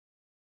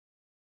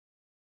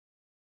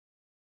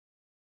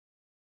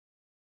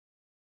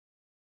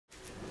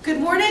Good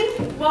morning.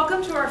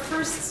 Welcome to our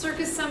first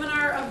circus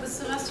seminar of the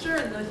semester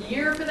and the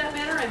year for that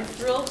matter. I'm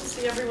thrilled to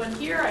see everyone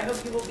here. I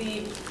hope you will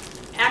be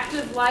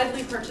active,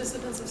 lively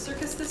participants of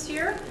circus this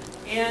year.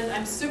 And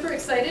I'm super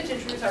excited to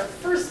introduce our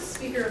first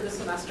speaker of the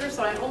semester.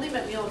 So I only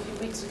met Neil a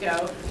few weeks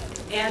ago.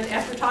 And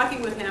after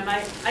talking with him,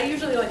 I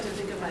usually like to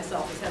think of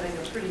myself as having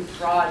a pretty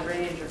broad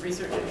range of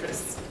research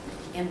interests.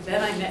 And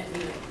then I met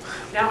Neil.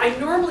 Now, I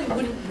normally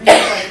wouldn't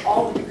read like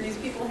all the degrees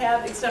people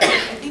have, except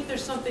I think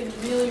there's something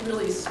really,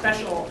 really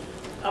special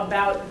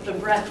about the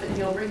breadth that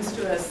Neil brings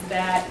to us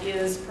that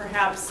is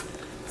perhaps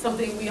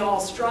something we all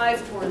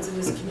strive towards in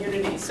this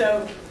community.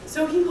 So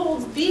he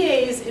holds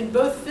BAs in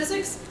both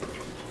physics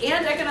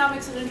and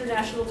economics and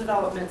international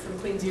development from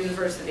Queen's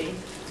University.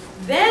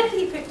 Then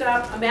he picked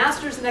up a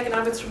master's in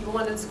economics from the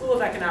London School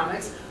of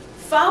Economics,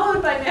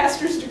 followed by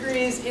master's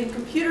degrees in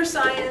computer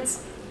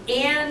science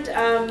and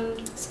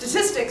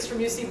statistics from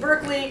UC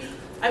Berkeley.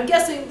 I'm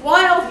guessing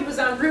while he was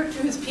en route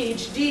to his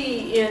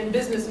PhD in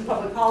business and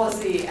public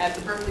policy at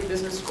the Berkeley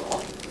Business School.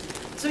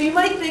 So you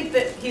might think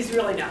that he's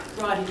really not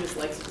broad, he just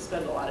likes to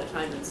spend a lot of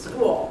time in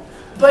school.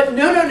 But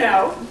no, no,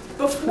 no.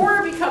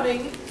 Before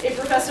becoming a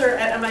professor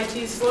at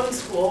MIT's Sloan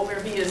School,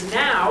 where he is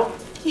now,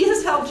 he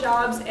has held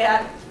jobs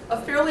at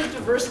a fairly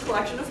diverse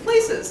collection of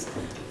places.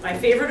 My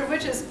favorite of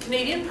which is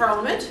Canadian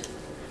Parliament,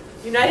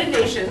 United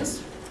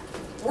Nations,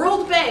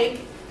 World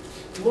Bank,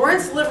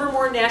 Lawrence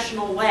Livermore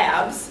National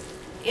Labs,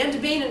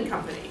 and Bain &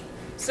 Company.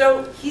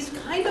 So he's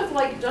kind of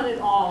like done it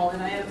all,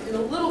 and I am in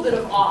a little bit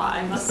of awe,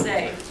 I must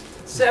say.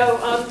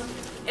 So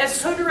as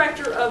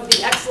co-director of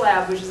the X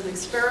Lab, which is an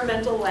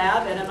experimental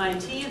lab at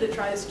MIT that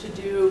tries to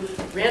do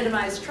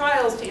randomized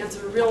trials to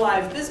answer real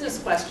live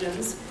business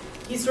questions,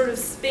 he sort of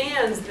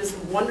spans this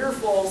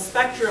wonderful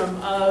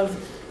spectrum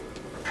of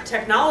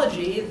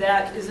technology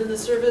that is in the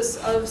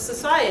service of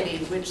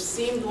society, which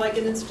seemed like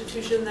an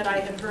institution that I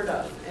had heard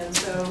of. And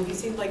so he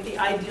seemed like the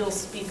ideal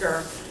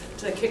speaker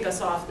to kick us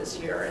off this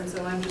year. And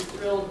so I'm just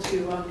thrilled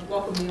to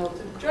welcome Neil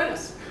to join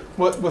us.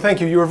 Well, thank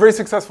you. You were very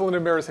successful in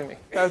embarrassing me.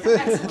 That's it.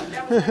 Excellent.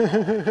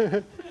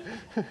 That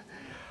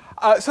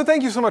was so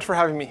thank you so much for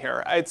having me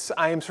here.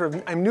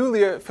 I'm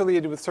newly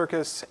affiliated with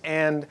Circus,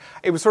 and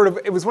it was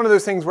one of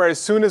those things where as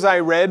soon as I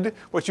read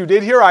what you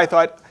did here, I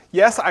thought,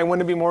 yes, I want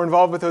to be more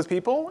involved with those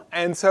people.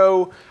 And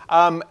so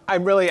I'm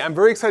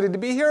very excited to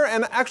be here.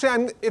 And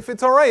actually, if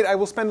it's all right, I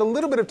will spend a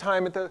little bit of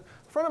time at the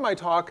front of my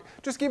talk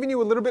just giving you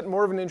a little bit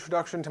more of an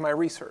introduction to my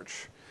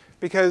research.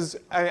 Because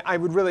I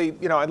would really,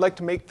 I'd like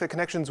to make the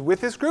connections with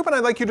this group, and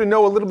I'd like you to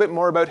know a little bit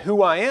more about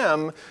who I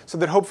am, so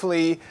that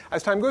hopefully,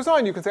 as time goes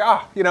on, you can say,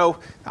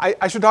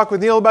 I should talk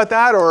with Neil about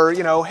that, or,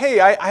 hey,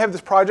 I have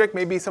this project,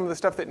 maybe some of the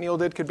stuff that Neil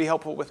did could be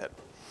helpful with it.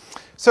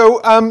 So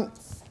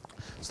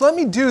let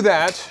me do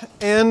that,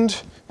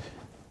 and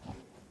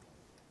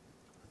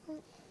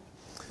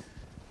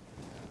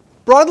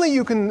broadly,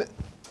 you can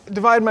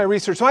divide my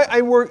research. So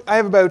I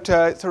have about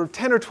sort of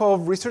 10 or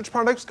 12 research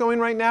projects going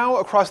right now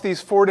across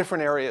these 4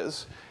 different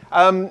areas.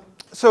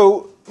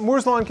 So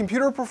Moore's law in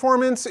computer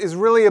performance is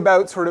really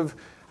about sort of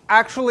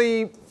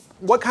actually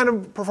what kind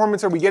of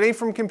performance are we getting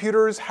from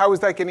computers, how is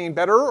that getting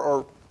better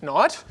or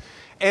not,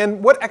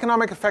 and what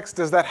economic effects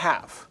does that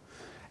have?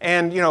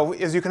 And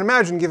as you can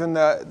imagine, given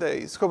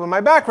the scope of my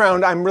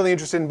background, I'm really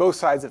interested in both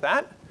sides of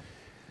that.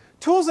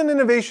 Tools and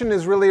innovation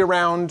is really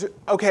around,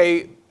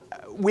 okay,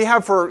 we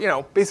have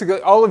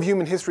basically all of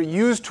human history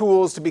used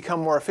tools to become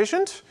more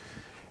efficient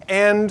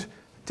and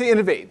to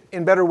innovate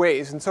in better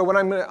ways. And so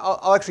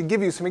I'll actually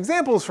give you some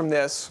examples from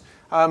this,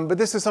 but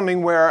this is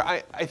something where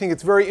I think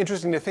it's very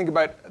interesting to think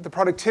about the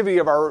productivity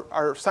of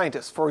our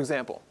scientists, for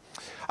example.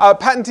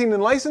 Patenting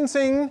and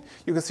licensing,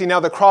 you can see now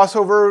the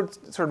crossover,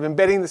 sort of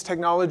embedding this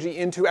technology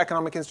into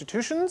economic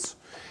institutions.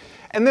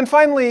 And then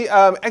finally,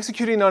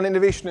 executing on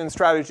innovation and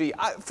strategy.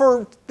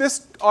 For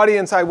this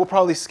audience, I will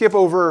probably skip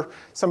over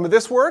some of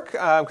this work,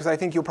 because I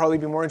think you'll probably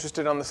be more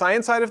interested on the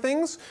science side of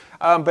things.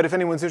 But if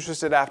anyone's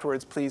interested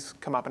afterwards, please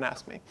come up and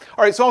ask me.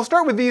 All right, so I'll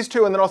start with these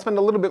 2, and then I'll spend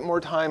a little bit more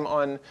time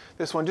on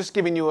this one, just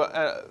giving you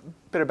a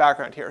bit of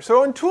background here.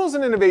 So in tools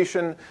and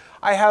innovation,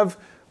 I have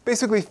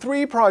basically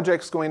 3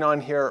 projects going on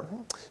here.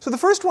 So the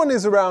first one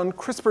is around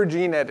CRISPR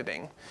gene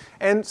editing.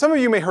 And some of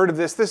you may have heard of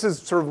this. This is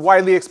sort of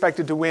widely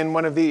expected to win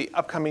one of the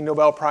upcoming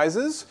Nobel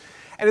Prizes.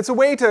 And it's a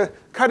way to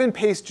cut and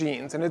paste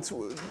genes.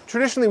 And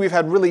traditionally, we've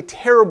had really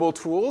terrible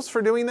tools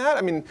for doing that.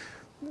 I mean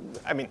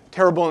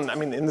terrible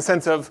in the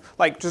sense of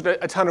like just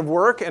a ton of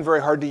work and very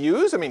hard to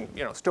use.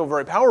 Still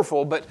very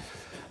powerful. But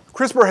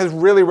CRISPR has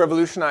really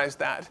revolutionized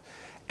that.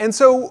 And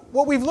so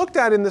what we've looked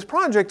at in this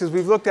project is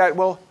we've looked at,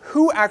 well,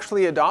 who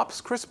actually adopts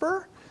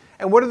CRISPR?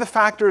 And what are the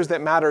factors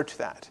that matter to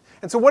that?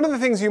 And so one of the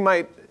things you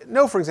might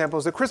know, for example,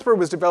 is that CRISPR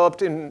was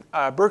developed in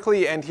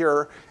Berkeley and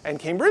here and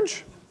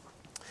Cambridge.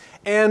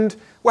 And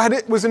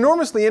it was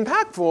enormously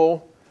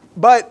impactful.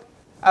 But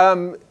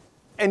so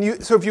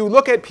if you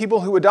look at people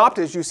who adopt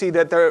it, you see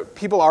that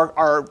people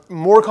are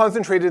more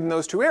concentrated in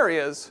those 2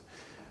 areas.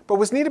 But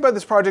what's neat about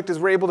this project is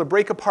we're able to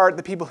break apart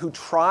the people who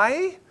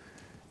try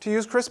to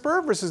use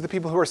CRISPR versus the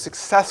people who are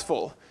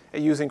successful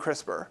at using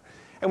CRISPR.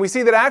 And we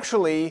see that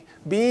actually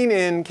being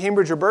in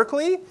Cambridge or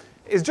Berkeley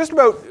is just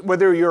about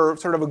whether you're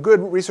sort of a good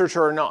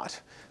researcher or not.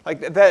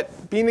 Like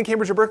that being in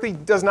Cambridge or Berkeley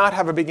does not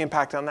have a big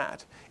impact on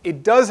that.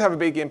 It does have a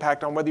big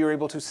impact on whether you're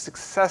able to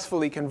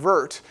successfully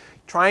convert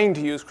trying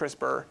to use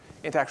CRISPR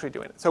into actually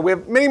doing it. So we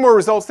have many more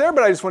results there,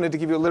 but I just wanted to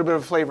give you a little bit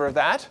of a flavor of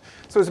that.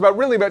 So it's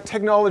really about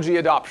technology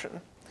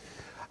adoption.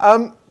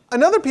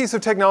 Another piece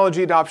of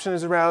technology adoption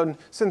is around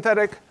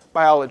synthetic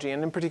biology,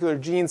 and in particular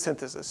gene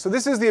synthesis. So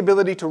this is the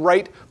ability to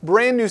write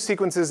brand new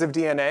sequences of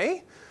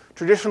DNA.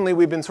 Traditionally,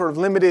 we've been sort of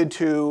limited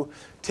to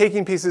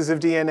taking pieces of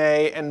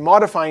DNA and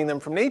modifying them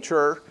from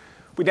nature.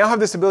 We now have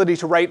this ability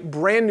to write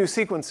brand new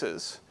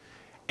sequences.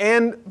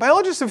 And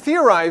biologists have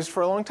theorized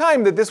for a long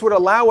time that this would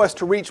allow us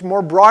to reach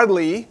more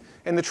broadly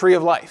in the tree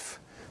of life.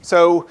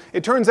 So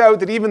it turns out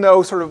that even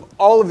though sort of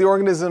all of the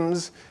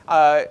organisms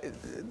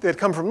that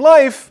come from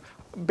life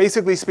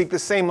basically speak the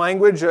same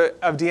language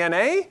of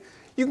DNA,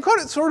 you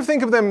can sort of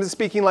think of them as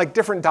speaking like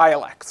different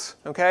dialects,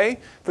 okay?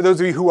 For those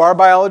of you who are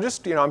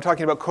biologists, I'm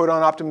talking about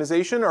codon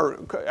optimization or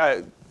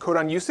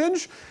codon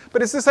usage.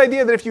 But it's this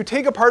idea that if you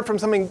take apart from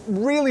something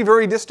really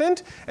very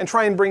distant and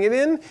try and bring it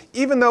in,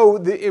 even though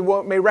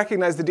it may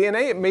recognize the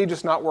DNA, it may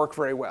just not work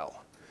very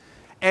well.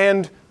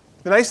 And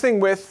the nice thing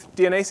with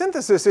DNA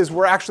synthesis is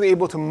we're actually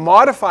able to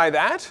modify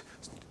that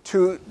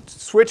to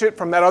switch it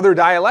from that other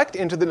dialect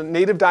into the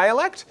native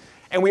dialect.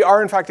 And we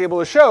are, in fact, able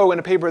to show in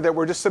a paper that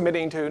we're just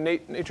submitting to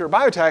Nature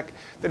Biotech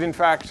that, in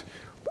fact,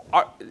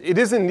 it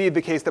is indeed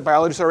the case that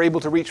biologists are able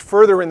to reach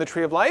further in the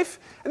tree of life.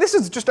 And this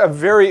is just a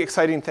very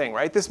exciting thing,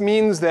 right? This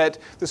means that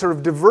the sort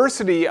of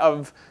diversity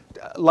of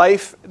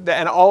life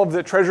and all of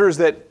the treasures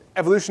that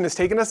evolution has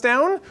taken us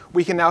down,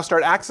 we can now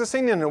start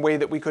accessing in a way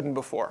that we couldn't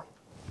before.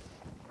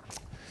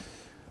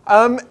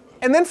 And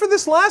then for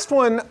this last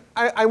one,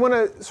 I want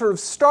to sort of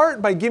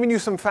start by giving you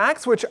some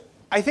facts, which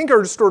I think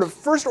are sort of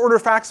first order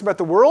facts about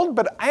the world,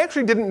 but I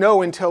actually didn't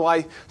know until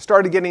I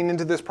started getting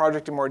into this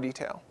project in more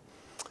detail.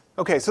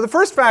 Okay, so the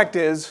first fact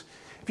is,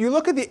 if you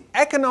look at the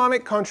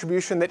economic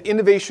contribution that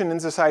innovation in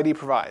society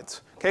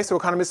provides, okay, so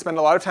economists spend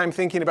a lot of time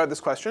thinking about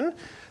this question,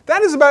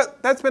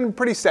 that's been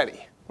pretty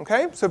steady,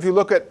 okay? So if you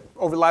look at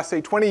over the last, say,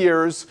 20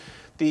 years,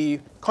 the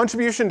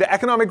contribution to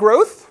economic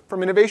growth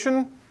from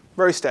innovation,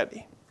 very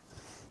steady.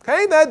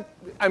 Okay,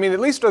 I mean, at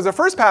least as a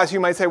first pass, you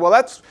might say, well,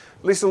 that's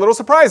at least a little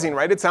surprising,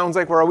 right? It sounds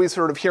like we're always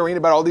sort of hearing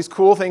about all these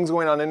cool things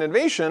going on in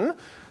innovation.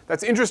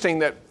 That's interesting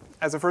that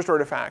as a first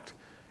order fact.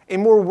 A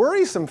more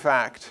worrisome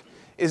fact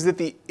is that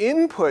the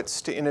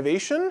inputs to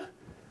innovation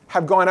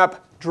have gone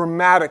up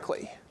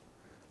dramatically.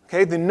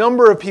 Okay, the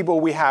number of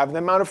people we have, the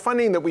amount of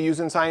funding that we use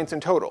in science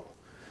in total.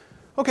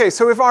 Okay,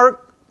 so if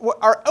our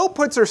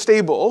outputs are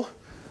stable,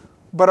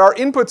 but our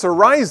inputs are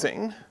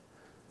rising,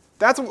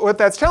 what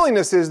that's telling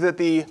us is that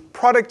the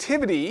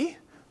productivity,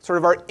 sort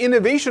of our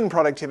innovation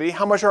productivity,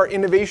 how much our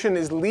innovation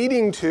is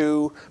leading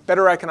to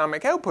better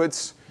economic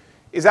outputs,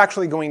 is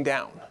actually going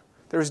down.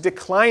 There's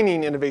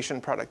declining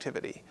innovation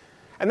productivity.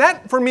 And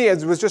that, for me,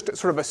 was just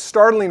sort of a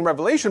startling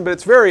revelation, but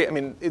it's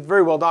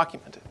very well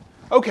documented.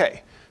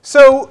 Okay,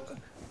 so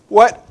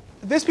what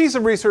this piece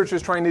of research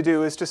is trying to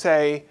do is to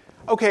say,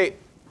 okay,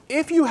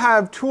 if you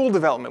have tool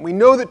development, we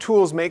know that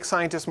tools make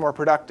scientists more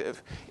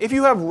productive. If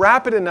you have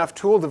rapid enough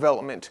tool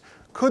development,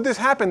 could this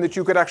happen that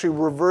you could actually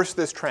reverse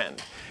this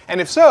trend?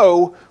 And if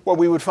so, what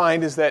we would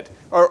find is that,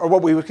 or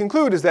what we would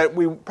conclude is that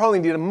we probably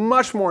need a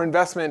much more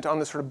investment on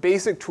the sort of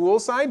basic tool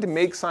side to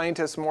make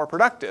scientists more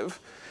productive.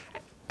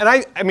 And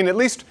I mean, at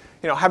least,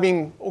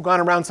 having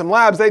gone around some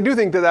labs, I do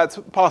think that that's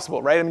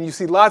possible, right? I mean, you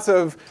see lots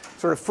of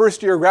sort of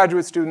first-year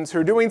graduate students who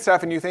are doing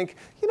stuff, and you think,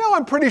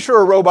 I'm pretty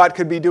sure a robot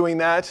could be doing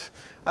that.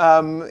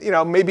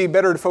 Maybe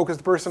better to focus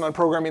the person on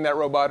programming that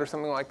robot or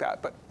something like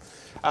that. But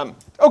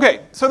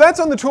okay, so that's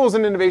on the tools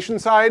and innovation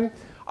side.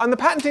 On the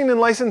patenting and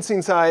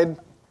licensing side,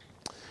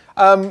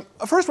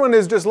 first one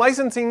is, does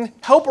licensing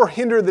help or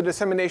hinder the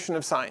dissemination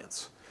of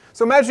science?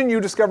 So imagine you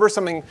discover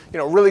something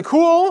really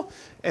cool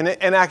in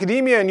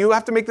academia, and you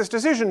have to make this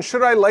decision: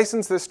 should I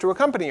license this to a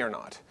company or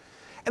not?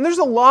 And there's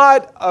a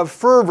lot of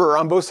fervor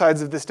on both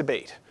sides of this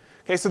debate.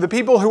 Okay, so the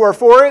people who are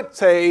for it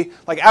say,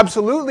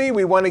 absolutely,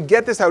 we want to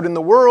get this out in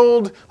the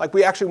world.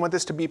 We actually want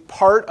this to be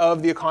part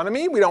of the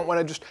economy. We don't want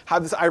to just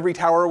have this ivory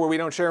tower where we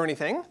don't share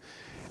anything.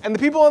 And the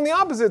people on the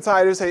opposite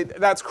side who say,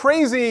 that's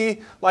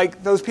crazy.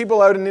 Those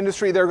people out in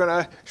industry, they're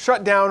going to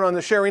shut down on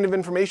the sharing of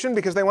information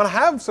because they want to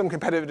have some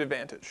competitive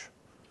advantage.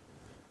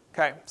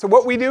 Okay, so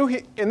what we do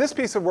in this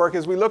piece of work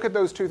is we look at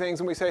those two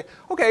things and we say,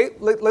 okay,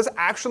 let's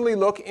actually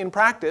look in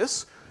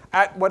practice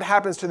at what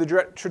happens to the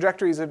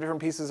trajectories of different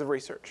pieces of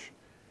research.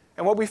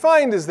 And what we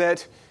find is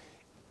that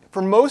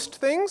for most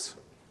things,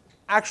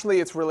 actually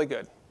it's really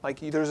good.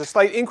 There's a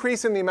slight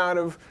increase in the amount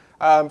of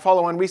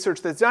follow-on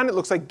research that's done. It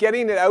looks like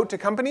getting it out to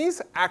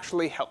companies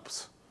actually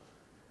helps,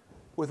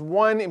 with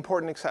one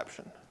important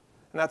exception,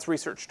 and that's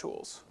research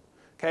tools.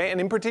 Okay,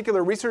 and in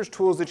particular, research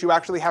tools that you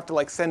actually have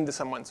to send to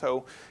someone.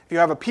 So if you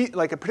have a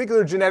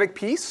particular genetic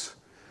piece,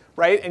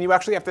 right? And you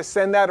actually have to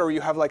send that, or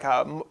you have like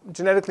a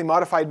genetically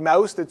modified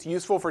mouse that's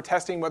useful for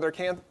testing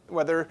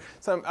whether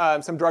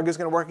some drug is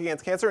going to work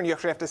against cancer, and you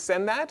actually have to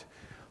send that.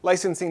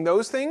 Licensing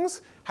those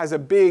things has a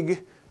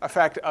big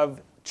effect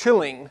of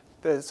chilling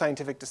the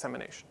scientific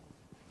dissemination.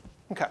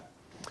 Okay.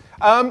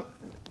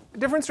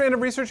 Different strand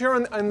of research here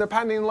on the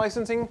patenting and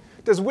licensing.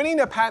 Does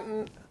winning a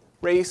patent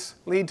race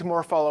lead to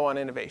more follow-on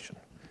innovation?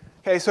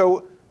 Okay,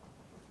 so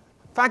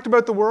fact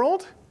about the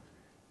world.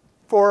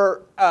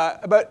 For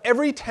about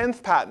every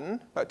 10th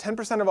patent, about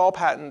 10% of all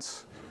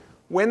patents,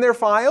 when they're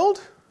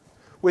filed,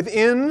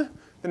 within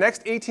the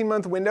next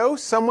 18-month window,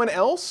 someone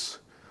else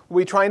will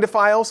be trying to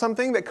file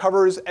something that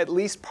covers at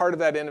least part of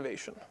that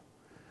innovation.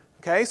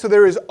 Okay, so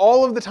there is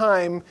all of the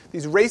time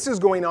these races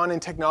going on in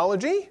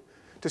technology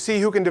to see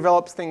who can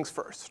develop things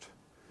first.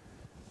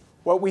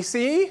 What we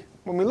see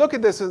when we look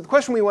at this, the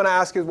question we want to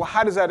ask is, well,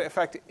 how does that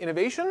affect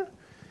innovation?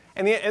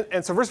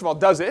 And so first of all,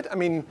 does it? I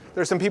mean,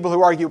 there's some people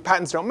who argue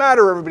patents don't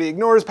matter, everybody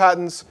ignores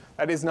patents.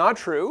 That is not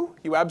true.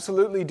 You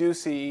absolutely do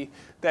see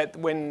that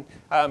when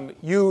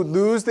you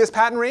lose this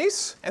patent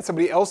race and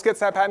somebody else gets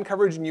that patent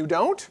coverage and you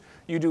don't,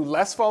 you do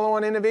less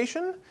follow-on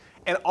innovation.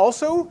 And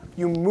also,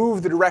 you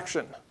move the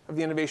direction of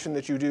the innovation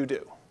that you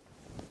do.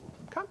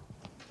 Okay?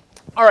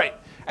 All right.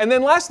 And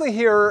then lastly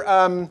here,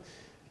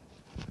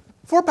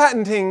 for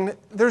patenting,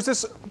 there's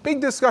this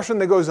big discussion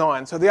that goes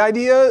on. So the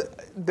idea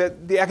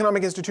that the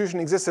economic institution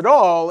exists at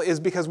all is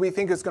because we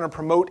think it's going to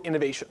promote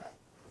innovation.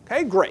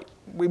 Okay, great.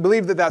 We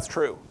believe that that's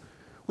true.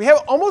 We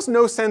have almost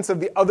no sense of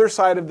the other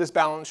side of this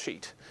balance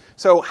sheet.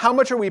 So how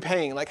much are we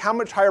paying? Like how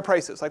much higher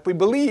prices? Like we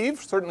believe,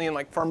 certainly in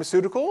like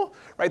pharmaceutical,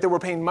 right, that we're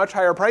paying much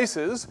higher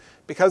prices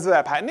because of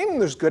that patenting.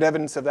 And there's good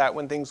evidence of that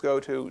when things go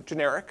to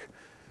generic.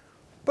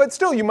 But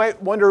still, you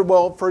might wonder,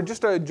 well, for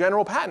just a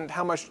general patent,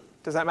 how much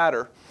does that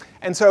matter?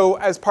 And so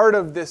as part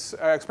of this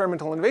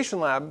experimental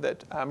innovation lab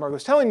that Margot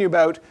was telling you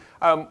about,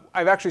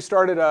 I've actually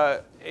started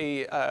a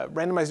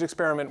randomized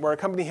experiment where a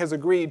company has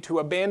agreed to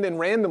abandon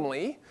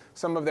randomly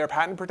some of their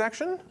patent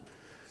protection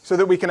so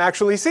that we can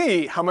actually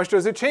see how much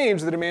does it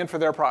change the demand for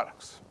their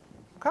products.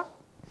 Okay?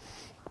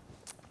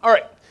 All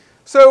right.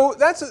 So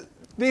that's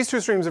these two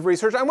streams of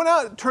research. I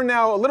want to turn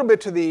now a little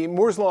bit to the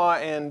Moore's law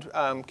and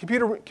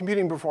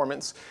computing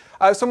performance.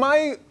 So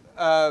my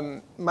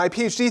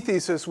PhD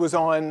thesis was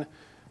on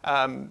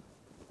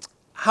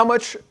how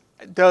much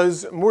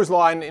does Moore's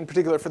law, and in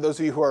particular for those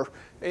of you who are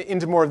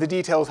into more of the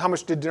details, how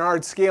much did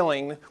Dennard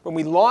scaling, when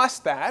we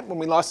lost that, when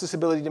we lost this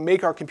ability to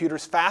make our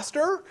computers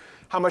faster,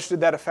 how much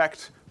did that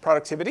affect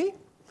productivity?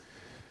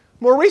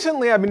 More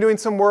recently, I've been doing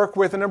some work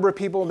with a number of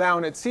people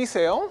down at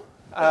CSAIL,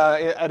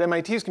 at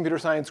MIT's computer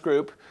science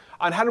group,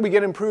 on how do we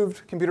get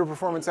improved computer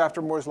performance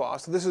after Moore's law.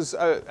 So this is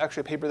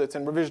actually a paper that's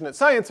in revision at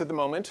Science at the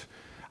moment.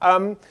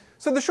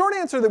 So the short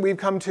answer that we've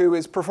come to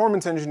is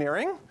performance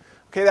engineering.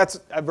 Okay, that's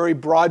a very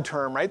broad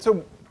term, right?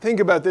 So think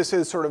about this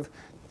as sort of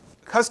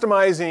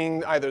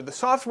customizing either the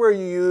software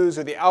you use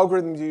or the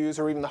algorithms you use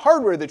or even the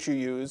hardware that you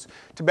use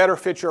to better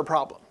fit your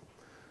problem.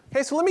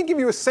 Okay, so let me give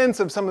you a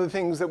sense of some of the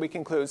things that we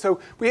conclude. So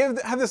we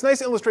have this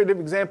nice illustrative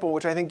example,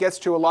 which I think gets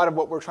to a lot of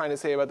what we're trying to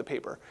say about the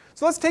paper.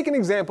 So let's take an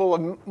example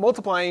of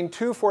multiplying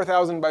two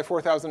 4,000 by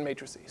 4,000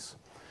 matrices.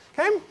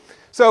 Okay,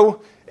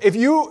 so if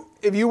you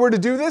were to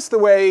do this the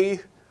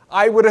way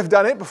I would have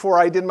done it before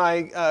I did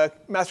my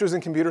master's in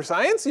computer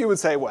science, you would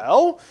say,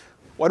 well,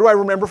 what do I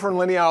remember from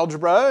linear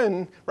algebra?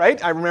 And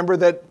right, I remember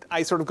that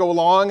I sort of go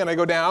along and I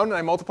go down and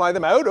I multiply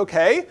them out.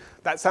 Okay,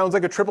 that sounds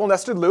like a triple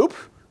nested loop.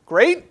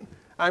 Great.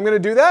 I'm going to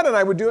do that, and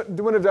I would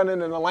have done it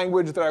in a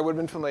language that I would have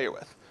been familiar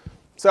with.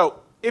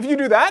 So if you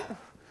do that,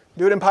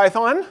 do it in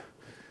Python.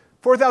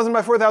 4,000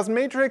 by 4,000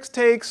 matrix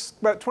takes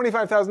about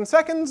 25,000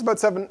 seconds, about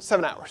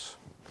 7 hours.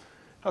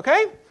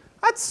 Okay,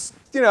 that's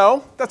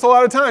a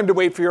lot of time to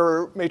wait for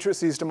your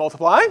matrices to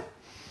multiply.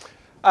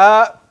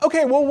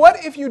 Okay, well,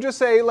 what if you just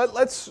say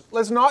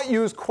let's not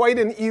use quite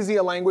an easy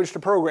a language to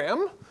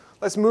program.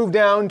 Let's move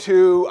down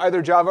to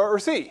either Java or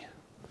C.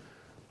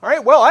 All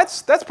right, well,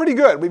 that's pretty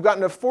good. We've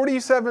gotten a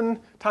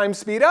 47 times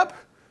speed up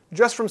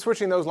just from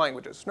switching those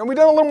languages. Now, we've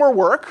done a little more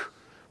work,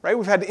 right?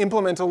 We've had to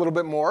implement a little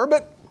bit more,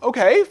 but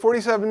OK,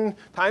 47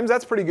 times,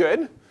 that's pretty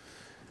good.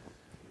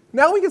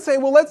 Now we can say,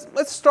 well,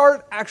 let's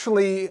start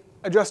actually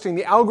adjusting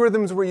the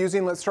algorithms we're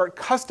using. Let's start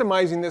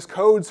customizing this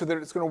code so that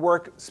it's going to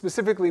work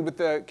specifically with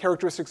the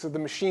characteristics of the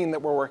machine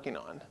that we're working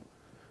on.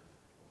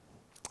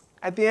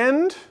 At the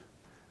end,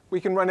 we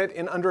can run it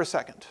in under a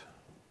second.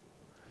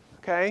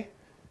 OK?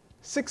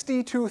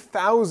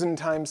 62,000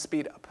 times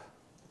speed up.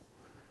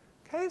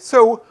 Okay,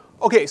 so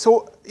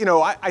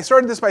I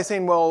started this by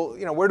saying, well,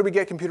 where do we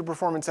get computer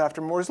performance after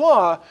Moore's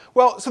law?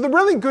 Well, so the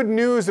really good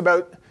news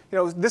about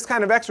this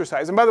kind of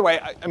exercise, and by the way,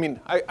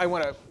 I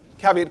want to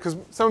caveat because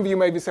some of you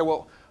might say,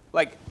 well,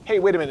 like, hey,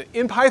 wait a minute,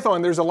 in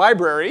Python there's a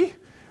library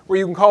where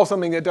you can call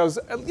something that does,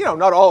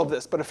 not all of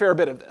this, but a fair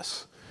bit of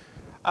this.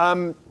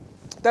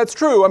 That's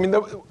true. I mean,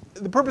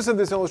 the purpose of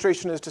this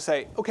illustration is to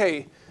say,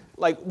 okay,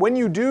 like when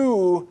you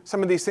do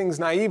some of these things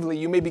naively,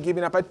 you may be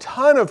giving up a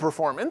ton of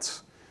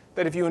performance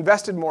that if you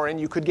invested more in,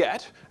 you could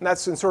get. And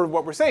that's sort of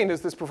what we're saying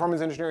is this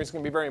performance engineering is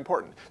going to be very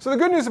important. So the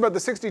good news about the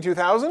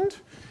 62,000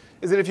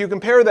 is that if you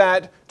compare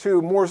that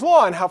to Moore's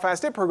law and how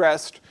fast it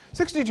progressed,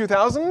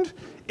 62,000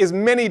 is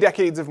many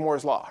decades of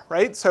Moore's law,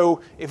 right?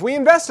 So if we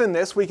invest in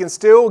this, we can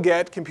still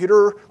get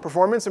computer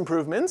performance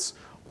improvements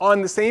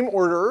on the same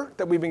order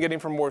that we've been getting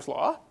from Moore's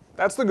law.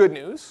 That's the good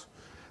news.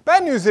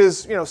 Bad news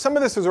is, some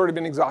of this has already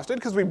been exhausted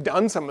because we've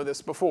done some of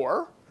this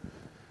before.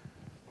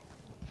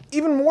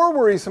 Even more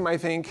worrisome, I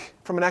think,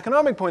 from an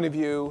economic point of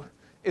view,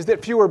 is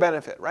that fewer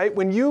benefit, right?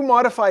 When you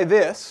modify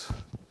this,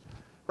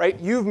 right,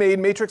 you've made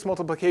matrix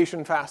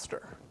multiplication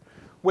faster.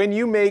 When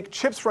you make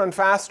chips run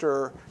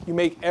faster, you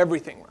make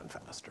everything run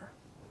faster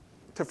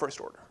to first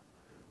order,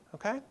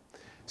 okay?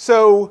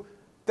 So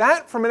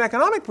that, from an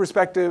economic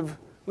perspective,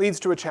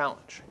 leads to a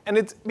challenge. And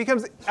it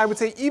becomes, I would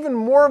say, even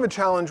more of a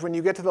challenge when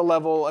you get to the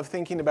level of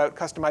thinking about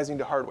customizing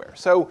to hardware.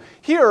 So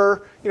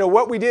here,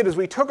 what we did is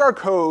we took our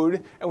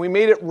code and we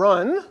made it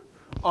run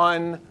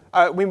on,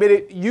 we made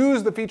it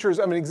use the features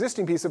of an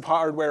existing piece of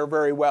hardware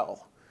very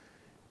well.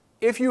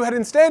 If you had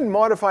instead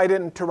modified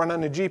it to run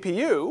on a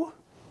GPU,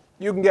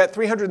 you can get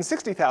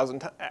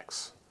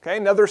 360,000x, okay?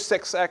 Another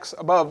 6x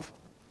above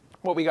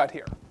what we got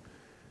here.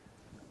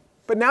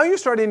 But now you're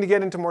starting to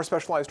get into more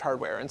specialized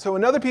hardware. And so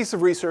another piece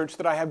of research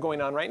that I have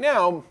going on right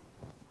now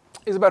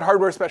is about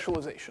hardware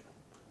specialization,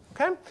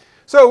 okay?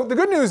 So the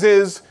good news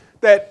is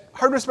that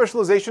hardware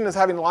specialization is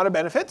having a lot of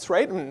benefits,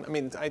 right?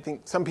 And I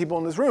think some people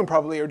in this room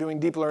probably are doing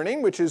deep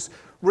learning, which is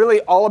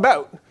really all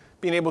about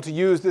being able to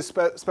use this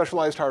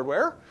specialized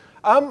hardware.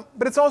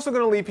 But it's also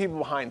going to leave people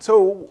behind.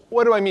 So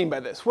what do I mean by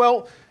this?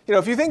 Well,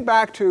 if you think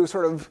back to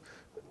sort of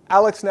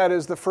AlexNet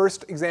as the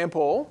first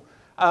example,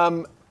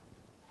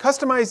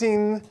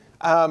 customizing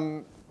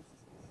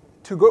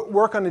to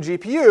work on a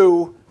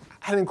GPU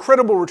had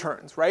incredible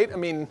returns, right?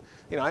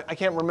 I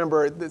can't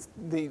remember I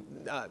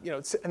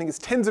think it's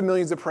tens of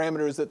millions of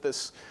parameters that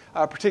this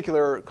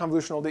particular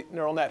convolutional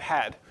neural net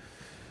had.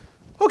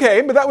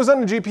 Okay, but that was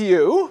on a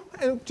GPU,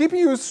 and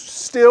GPUs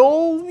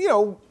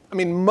still,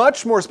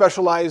 much more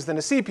specialized than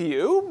a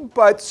CPU,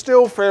 but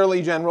still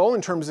fairly general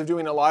in terms of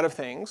doing a lot of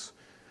things.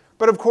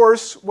 But of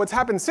course, what's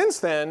happened since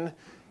then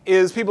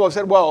is people have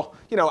said, well,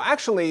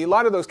 actually, a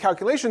lot of those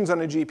calculations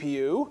on a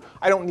GPU,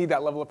 I don't need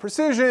that level of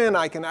precision.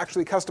 I can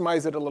actually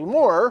customize it a little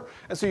more.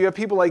 And so you have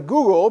people like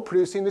Google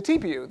producing the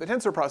TPU, the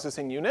tensor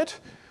processing unit,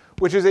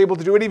 which is able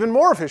to do it even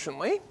more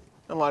efficiently in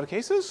a lot of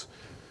cases.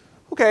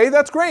 OK,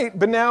 that's great.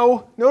 But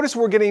now notice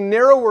we're getting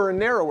narrower and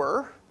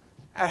narrower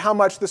at how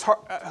much this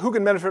who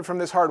can benefit from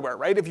this hardware,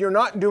 right? If you're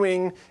not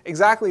doing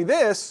exactly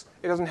this,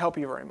 it doesn't help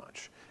you very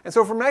much. And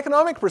so from an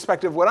economic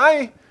perspective, what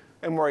I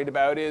am worried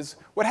about is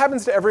what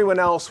happens to everyone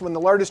else when the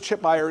largest chip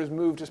buyers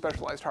move to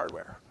specialized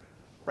hardware,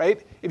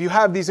 right? If you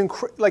have these,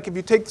 if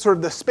you take sort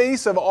of the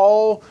space of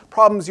all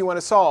problems you want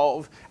to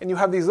solve, and you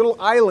have these little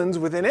islands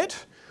within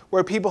it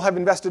where people have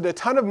invested a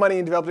ton of money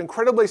and developed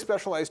incredibly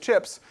specialized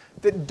chips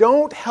that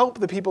don't help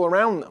the people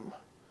around them,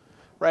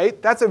 right?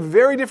 That's a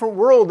very different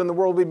world than the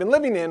world we've been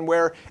living in,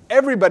 where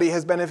everybody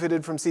has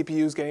benefited from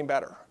CPUs getting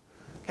better.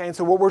 Okay, and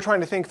so what we're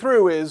trying to think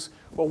through is,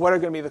 well, what are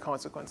going to be the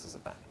consequences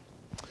of that?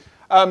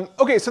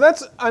 OK, so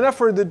that's enough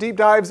for the deep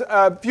dives.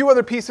 A few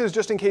other pieces,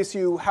 just in case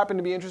you happen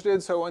to be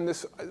interested. So on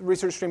this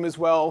research stream as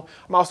well,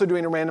 I'm also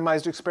doing a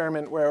randomized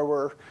experiment where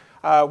we're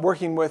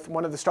working with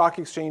one of the stock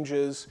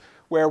exchanges,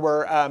 where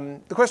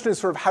the question is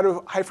sort of how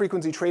do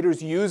high-frequency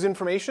traders use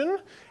information?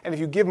 And if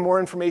you give more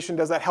information,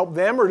 does that help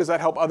them, or does that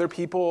help other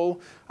people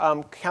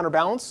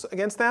counterbalance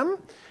against them?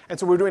 And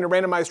so we're doing a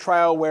randomized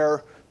trial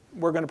where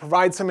we're going to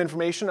provide some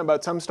information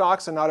about some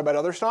stocks and not about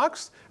other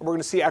stocks. And we're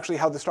going to see actually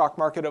how the stock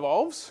market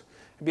evolves,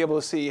 be able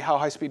to see how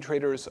high-speed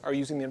traders are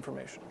using the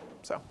information.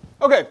 So,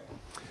 OK.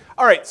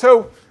 All right,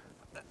 so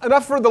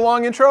enough for the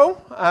long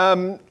intro.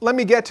 Let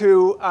me get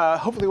to,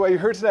 hopefully why you're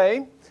here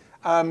today,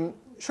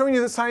 showing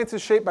you that science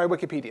is shaped by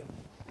Wikipedia.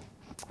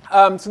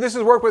 So this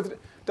is work with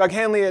Doug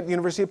Hanley at the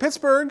University of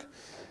Pittsburgh.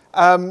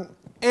 And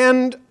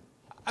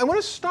I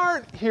want to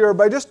start here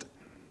by just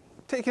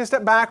taking a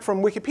step back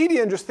from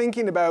Wikipedia and just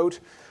thinking about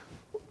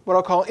what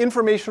I'll call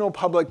informational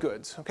public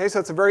goods. Okay, so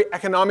it's a very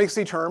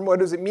economicsy term. What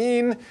does it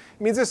mean? It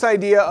means this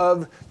idea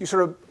of you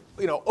sort of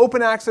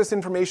open access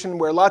information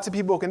where lots of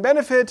people can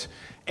benefit.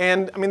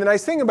 And the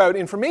nice thing about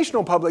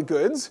informational public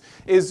goods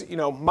is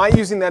my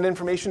using that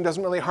information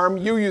doesn't really harm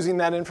you using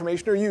that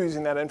information or you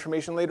using that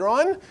information later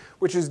on,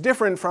 which is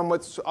different from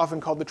what's often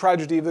called the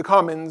tragedy of the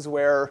commons,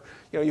 where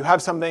you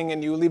have something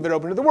and you leave it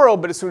open to the world,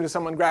 but as soon as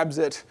someone grabs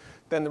it,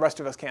 then the rest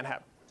of us can't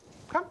have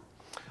it. Okay?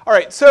 All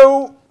right,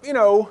 so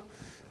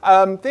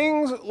a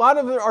lot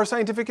of our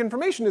scientific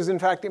information is in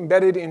fact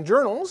embedded in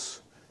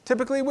journals,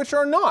 typically which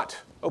are not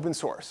open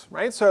source,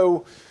 right?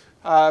 So,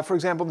 for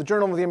example, the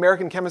Journal of the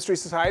American Chemistry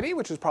Society,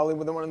 which is probably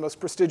one of the most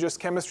prestigious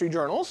chemistry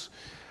journals.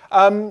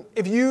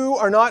 If you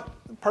are not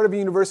part of a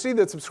university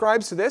that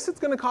subscribes to this, it's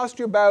going to cost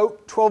you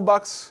about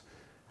 $12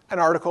 an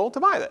article to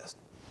buy this.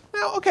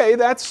 Now, OK,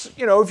 that's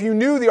if you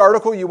knew the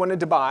article you wanted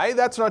to buy,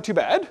 that's not too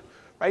bad,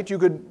 right? You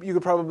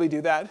could probably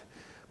do that.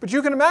 But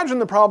you can imagine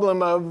the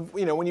problem of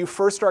when you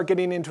first start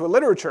getting into a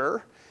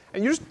literature,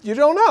 and you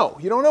don't know.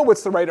 You don't know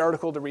what's the right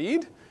article to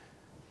read.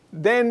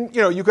 Then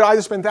you could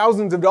either spend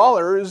thousands of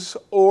dollars,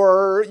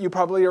 or you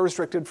probably are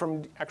restricted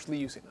from actually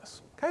using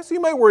this. Okay, so you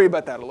might worry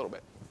about that a little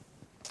bit.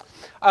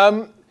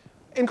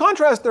 In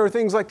contrast, there are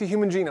things like the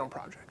Human Genome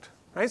Project.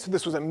 Right? So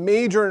this was a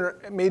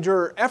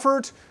major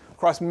effort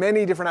across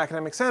many different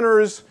academic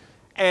centers,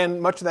 and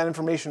much of that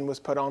information was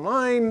put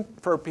online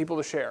for people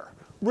to share.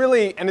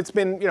 Really, and it's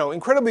been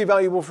incredibly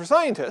valuable for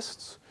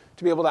scientists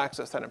to be able to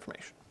access that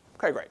information.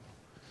 Okay, great.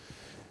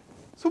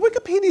 So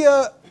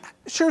Wikipedia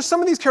shares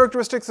some of these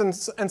characteristics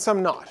and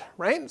some not,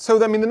 right?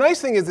 So I mean, the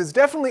nice thing is it's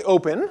definitely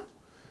open,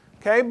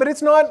 okay, but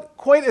it's not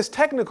quite as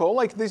technical.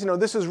 Like this,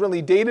 this is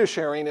really data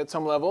sharing at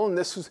some level, and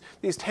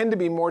these tend to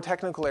be more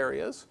technical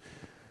areas.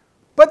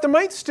 But there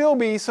might still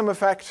be some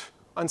effect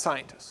on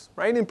scientists,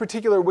 right? In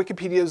particular,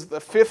 Wikipedia is the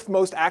 5th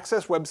most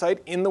accessed website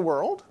in the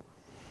world.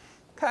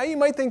 Okay, you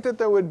might think that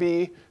there would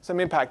be some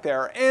impact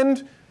there.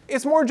 And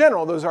it's more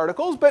general, those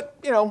articles, but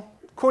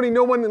quoting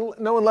no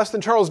one less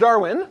than Charles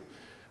Darwin,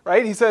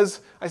 right? He says,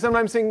 I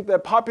sometimes think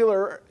that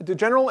the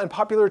general and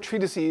popular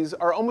treatises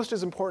are almost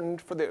as important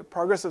for the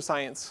progress of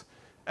science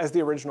as the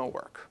original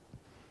work.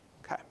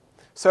 Okay,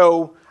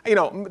 so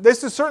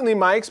this is certainly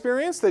my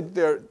experience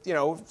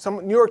that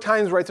some New York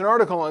Times writes an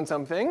article on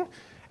something,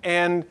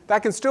 and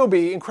that can still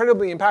be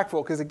incredibly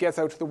impactful because it gets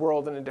out to the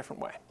world in a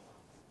different way.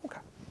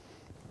 Okay,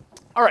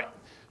 all right.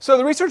 So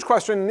the research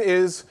question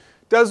is,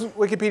 does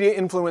Wikipedia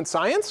influence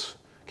science?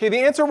 Okay, the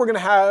answer we're going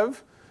to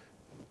have,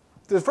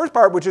 the first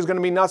part, which is going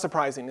to be not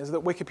surprising, is that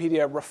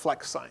Wikipedia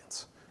reflects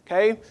science.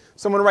 Okay,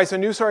 someone writes a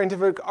new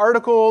scientific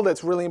article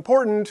that's really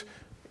important.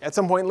 At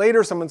some point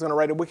later, someone's going to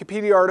write a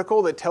Wikipedia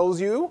article that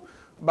tells you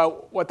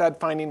about what that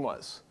finding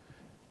was.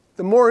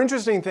 The more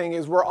interesting thing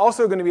is we're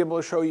also going to be able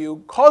to show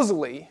you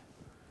causally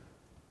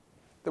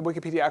that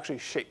Wikipedia actually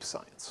shapes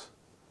science.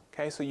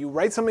 Okay, so you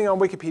write something on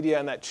Wikipedia,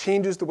 and that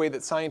changes the way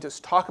that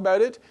scientists talk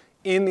about it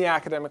in the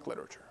academic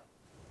literature.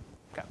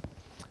 Okay.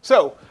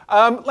 So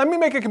let me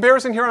make a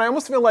comparison here, and I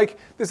almost feel like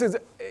this is,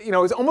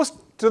 it's almost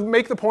to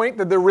make the point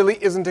that there really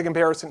isn't a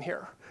comparison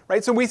here,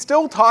 right? So we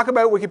still talk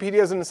about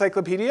Wikipedia as an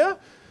encyclopedia,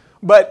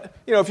 but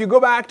if you go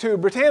back to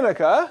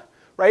Britannica,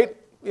 right?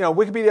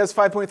 Wikipedia has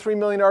 5.3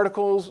 million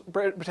articles,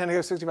 Britannica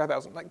has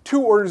 65,000, like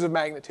 2 orders of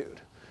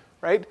magnitude,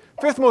 right?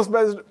 5th most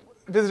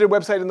visited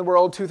website in the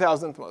world,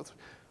 2,000th most.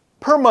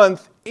 Per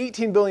month,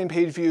 18 billion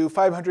page view,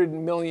 500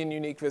 million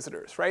unique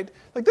visitors, right?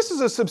 Like this is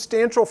a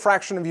substantial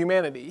fraction of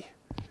humanity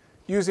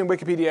using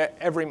Wikipedia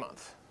every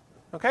month.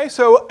 Okay,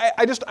 so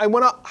I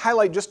want to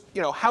highlight just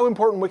how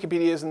important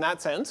Wikipedia is in that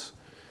sense.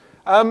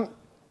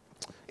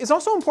 It's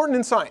also important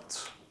in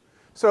science.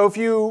 So if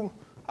you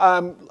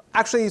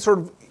actually sort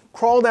of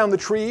crawl down the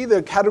tree,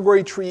 the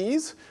category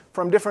trees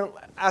from different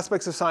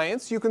aspects of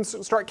science, you can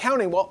start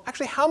counting, well,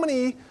 actually, how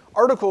many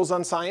articles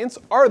on science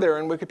are there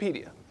in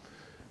Wikipedia?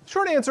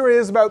 Short answer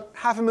is about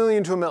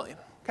 500,000 to 1 million.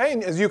 Okay,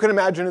 and as you can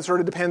imagine, it sort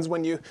of depends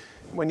when you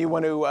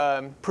want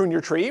to prune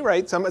your tree,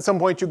 right? At some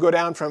point you go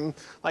down from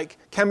like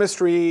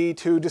chemistry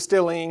to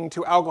distilling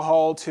to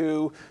alcohol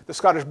to the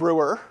Scottish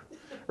brewer,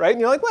 right? And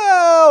you're like,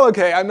 well,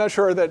 okay, I'm not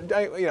sure that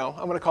I'm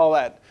going to call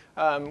that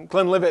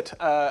Glenlivet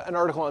an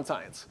article on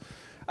science.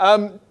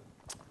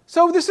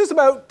 So this is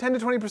about 10 to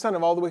 20%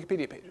 of all the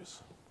Wikipedia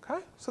pages.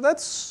 Okay, so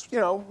that's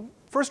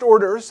first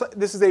order.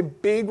 This is a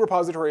big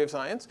repository of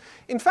science.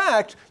 In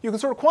fact, you can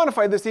sort of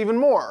quantify this even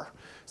more.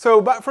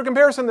 So for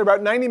comparison, there are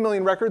about 90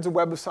 million records of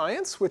Web of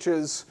Science, which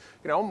is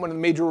one of the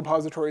major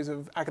repositories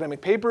of academic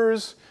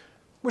papers,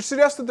 which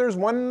suggests that there's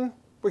one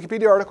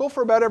Wikipedia article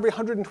for about every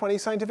 120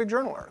 scientific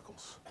journal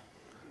articles.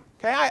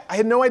 Okay, I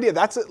had no idea.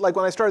 That's like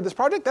when I started this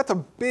project, that's a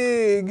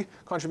big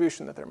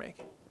contribution that they're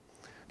making.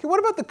 Okay, what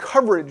about the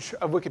coverage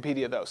of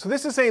Wikipedia, though? So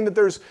this is saying that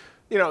there's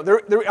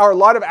there are a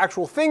lot of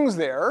actual things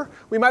there.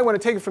 We might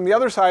want to take it from the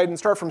other side and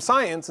start from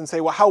science and say,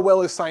 well, how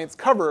well is science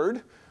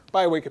covered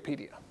by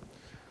Wikipedia?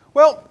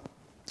 Well,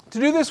 to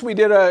do this, we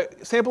did a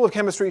sample of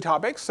chemistry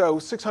topics, so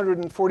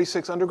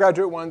 646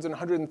 undergraduate ones and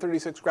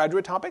 136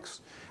 graduate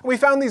topics. And we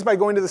found these by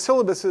going to the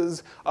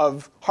syllabuses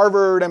of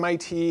Harvard,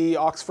 MIT,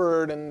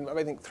 Oxford, and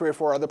I think 3 or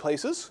 4 other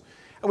places.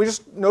 And we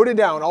just noted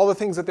down all the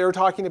things that they were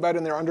talking about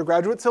in their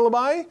undergraduate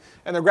syllabi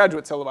and their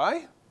graduate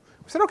syllabi.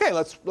 We said, OK,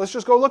 let's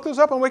just go look those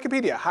up on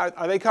Wikipedia. How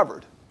are they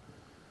covered?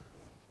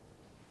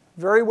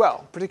 Very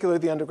well, particularly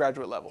at the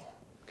undergraduate level.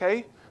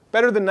 Okay?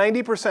 Better than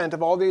 90%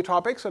 of all the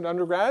topics at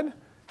undergrad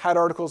had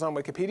articles on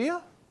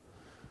Wikipedia.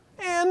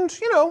 And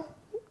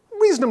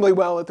reasonably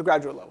well at the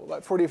graduate level,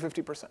 about 40 or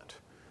 50%.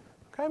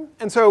 Okay?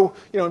 And so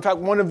in fact,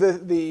 one of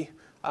the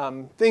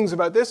things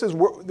about this is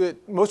that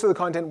most of the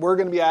content we're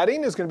going to be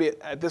adding is going to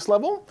be at this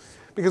level,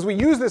 because we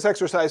use this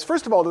exercise,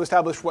 first of all, to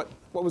establish what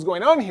was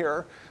going on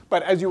here.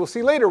 But as you will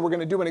see later, we're going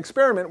to do an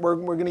experiment where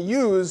we're going to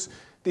use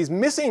these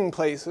missing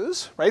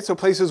places, right? So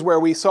places where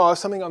we saw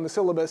something on the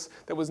syllabus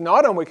that was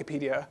not on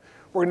Wikipedia.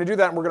 We're going to do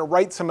that, and we're going to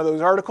write some of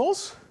those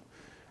articles.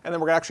 And then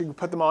we're going to actually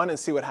put them on and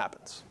see what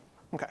happens.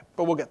 OK,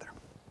 but we'll get there.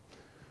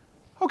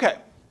 OK,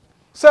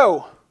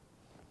 so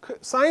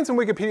science and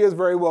Wikipedia is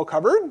very well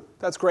covered.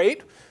 That's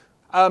great.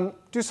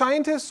 Do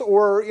scientists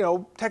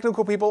or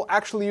technical people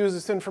actually use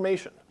this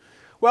information?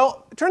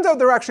 Well, it turns out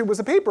there actually was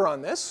a paper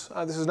on this.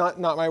 This is not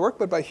my work,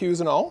 but by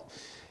Hughes and al.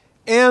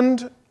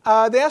 And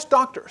they asked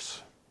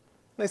doctors.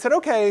 And they said,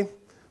 OK,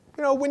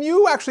 when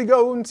you actually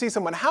go and see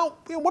someone,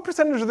 what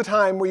percentage of the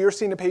time where you're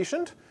seeing a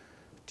patient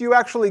do you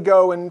actually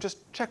go and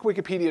just check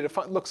Wikipedia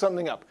to look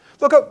something up?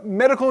 Look up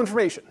medical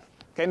information.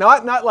 Okay,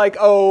 not like,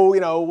 oh,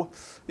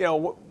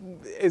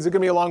 is it going to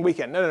be a long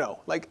weekend? No.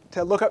 Like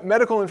to look up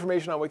medical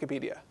information on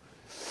Wikipedia.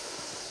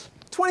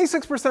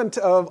 26%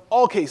 of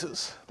all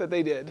cases that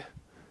they did,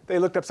 they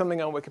looked up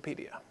something on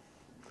Wikipedia.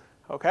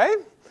 Okay,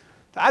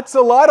 that's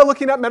a lot of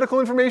looking up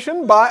medical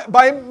information by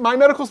my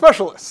medical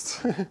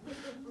specialists.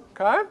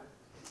 Okay,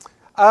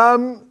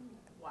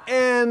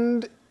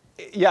 and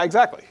yeah,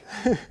 exactly.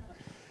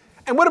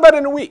 And what about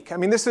in a week? I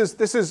mean, this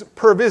is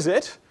per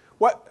visit.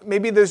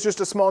 Maybe there's just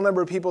a small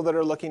number of people that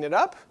are looking it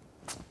up.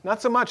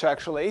 Not so much,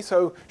 actually.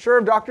 So sure,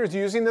 of doctors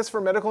using this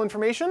for medical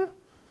information?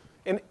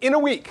 In a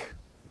week,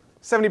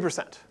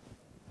 70%.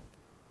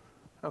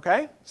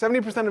 OK?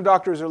 70% of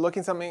doctors are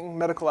looking something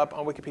medical up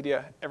on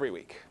Wikipedia every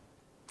week.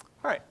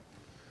 All right.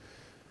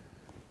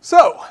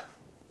 So,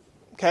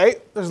 OK,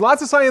 there's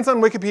lots of science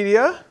on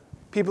Wikipedia.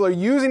 People are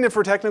using it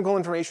for technical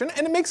information.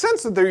 And it makes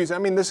sense that they're using it.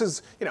 I mean, this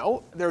is,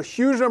 there are a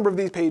huge number of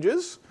these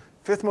pages.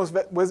 5th most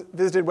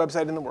visited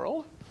website in the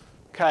world.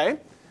 OK.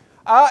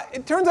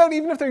 It turns out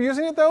even if they're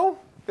using it, though,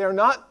 they're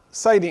not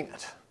citing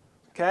it.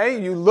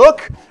 OK. You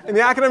look in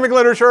the academic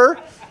literature.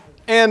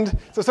 And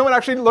so someone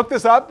actually looked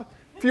this up.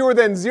 Fewer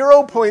than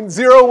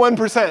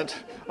 0.01%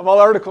 of all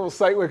articles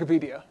cite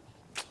Wikipedia.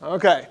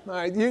 OK. All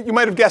right. You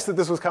might have guessed that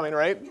this was coming,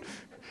 right?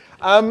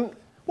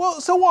 Well,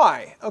 so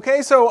why?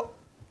 OK. So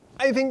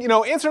I think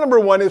answer number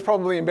one is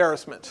probably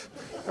embarrassment,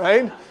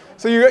 right?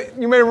 So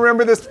you may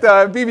remember this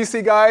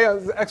BBC guy,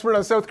 expert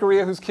on South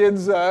Korea, whose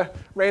kids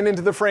ran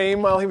into the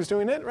frame while he was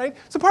doing it, right?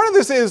 So part of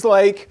this is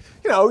like,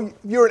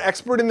 you're an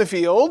expert in the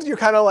field. You're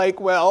kind of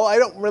like, well, I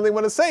don't really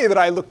want to say that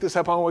I looked this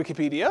up on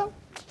Wikipedia.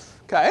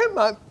 OK, I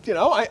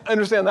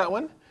understand that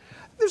one.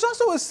 There's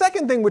also a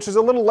second thing, which is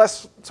a little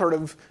less sort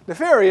of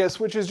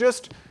nefarious, which is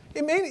just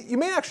you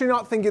may actually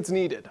not think it's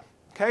needed.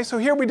 OK, so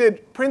here we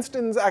did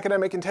Princeton's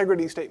academic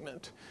integrity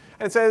statement.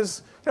 And it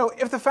says,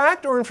 if the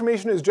fact or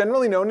information is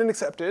generally known and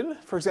accepted,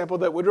 for example,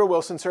 that Woodrow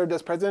Wilson served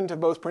as president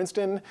of both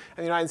Princeton and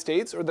the United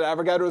States, or that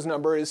Avogadro's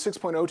number is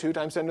 6.02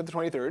 times 10 to the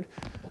 23rd,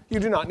 you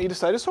do not need to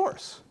cite a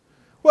source.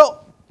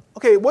 Well,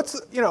 OK,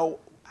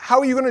 how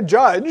are you going to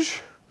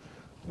judge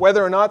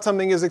whether or not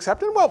something is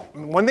accepted? Well,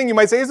 one thing you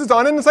might say is it's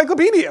on an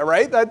encyclopedia,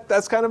 right?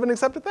 That's kind of an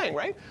accepted thing,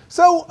 right?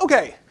 So,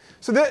 OK,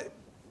 so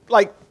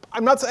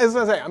I'm not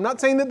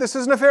saying that this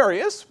is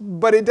nefarious,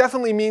 but it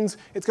definitely means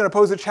it's going to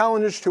pose a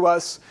challenge to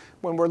us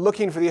when we're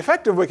looking for the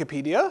effect of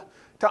Wikipedia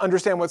to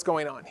understand what's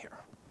going on here.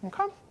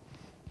 Okay?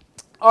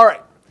 All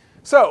right.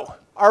 So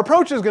our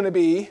approach is going to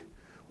be,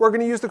 we're going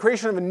to use the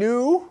creation of a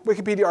new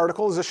Wikipedia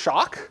article as a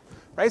shock.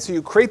 Right? So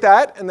you create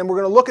that, and then we're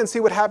going to look and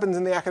see what happens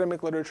in the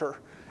academic literature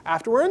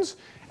afterwards.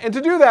 And to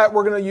do that,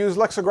 we're going to use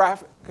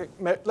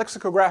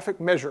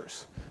lexicographic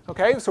measures.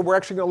 Okay? So we're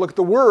actually going to look at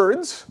the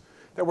words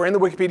that were in the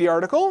Wikipedia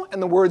article and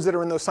the words that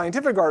are in those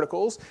scientific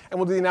articles, and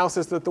we'll do the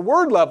analysis at the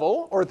word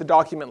level or at the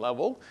document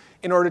level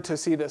in order to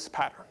see this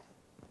pattern.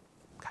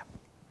 Okay.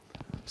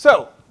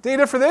 So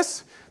data for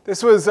this.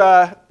 This was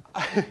a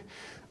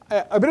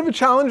bit of a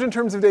challenge in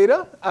terms of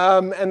data,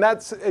 and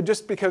that's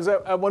just because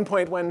at one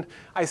point when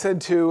I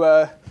said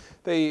to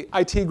the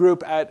IT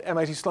group at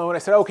MIT Sloan, I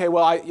said, OK,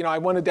 well, I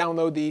want to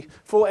download the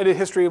full edit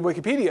history of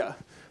Wikipedia.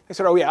 They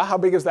said, oh, yeah, how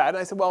big is that? And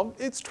I said, well,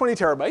 it's 20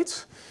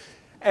 terabytes.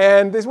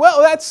 And they said,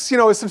 well, that's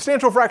a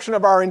substantial fraction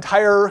of our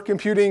entire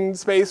computing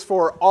space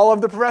for all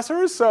of the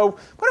professors. So why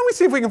don't we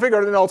see if we can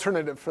figure out an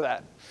alternative for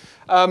that?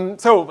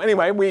 So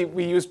anyway,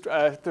 we used,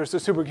 there's a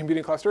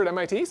supercomputing cluster at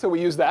MIT, so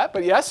we used that,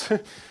 but yes.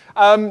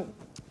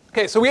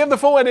 OK, so we have the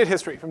full edit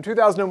history from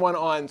 2001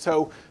 on.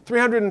 So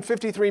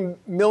 353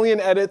 million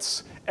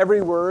edits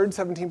every word,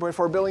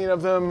 17.4 billion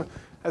of them,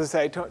 as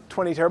I say,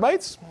 20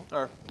 terabytes,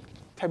 or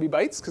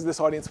tebibytes, because this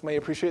audience may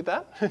appreciate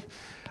that.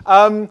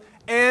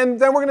 And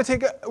then we're going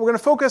to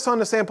focus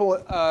on a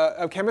sample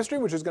of chemistry,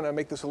 which is going to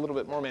make this a little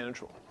bit more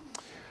manageable.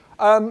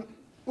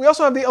 We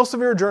also have the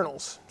Elsevier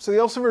journals. So the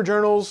Elsevier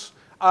journals,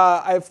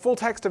 I have full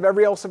text of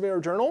every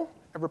Elsevier journal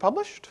ever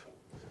published.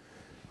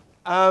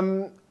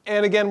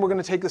 And again, we're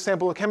going to take the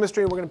sample of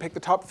chemistry, and we're going to pick the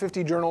top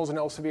 50 journals in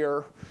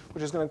Elsevier,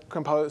 which is going to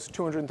compose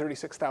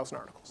 236,000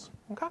 articles.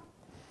 Okay?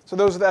 So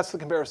that's the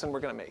comparison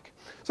we're going to make.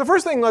 So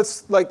first thing,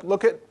 let's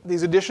look at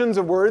these additions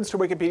of words to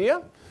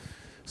Wikipedia.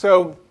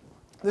 So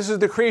this is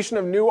the creation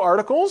of new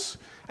articles.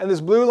 And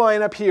this blue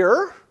line up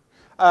here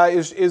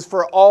is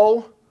for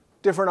all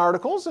different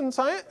articles in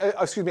science,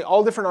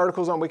 all different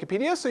articles on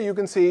Wikipedia. So you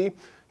can see,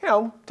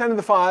 10 to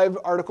the 5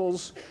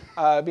 articles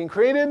being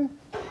created.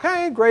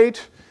 OK,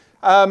 great.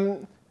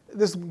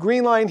 This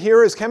green line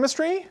here is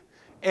chemistry.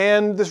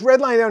 And this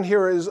red line down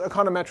here is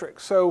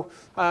econometrics. So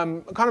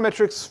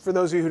econometrics, for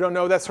those of you who don't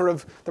know, that's sort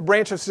of the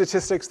branch of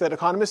statistics that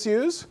economists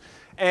use.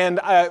 And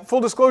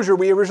full disclosure,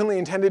 we originally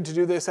intended to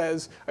do this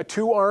as a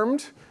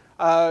two-armed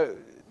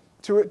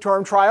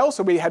trial.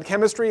 So we had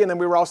chemistry, and then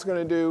we were also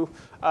going to do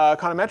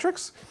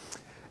econometrics.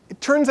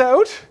 It turns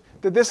out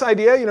that this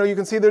idea, you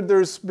can see that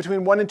there's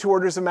between 1 and 2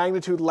 orders of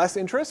magnitude less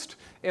interest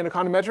in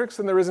econometrics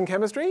than there is in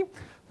chemistry.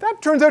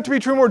 That turns out to be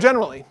true more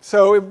generally.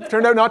 So it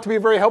turned out not to be a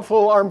very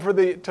helpful arm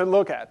to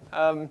look at.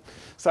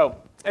 So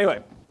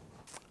anyway.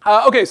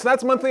 OK, so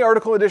that's monthly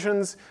article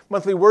editions,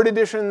 monthly word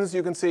editions.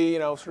 You can see,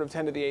 sort of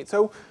 10 to the 8.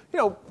 So,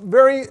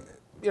 very,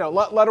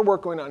 lot of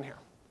work going on here.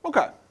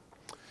 OK.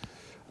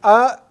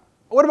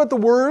 What about the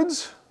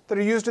words that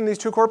are used in these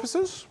two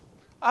corpuses?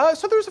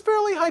 So there's a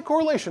fairly high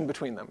correlation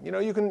between them.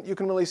 You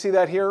can really see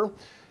that here.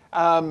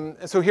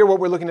 And so here what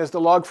we're looking at is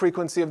the log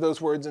frequency of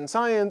those words in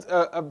science,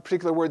 of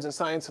particular words in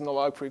science, and the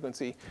log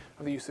frequency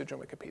of the usage on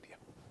Wikipedia.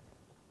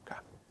 Okay.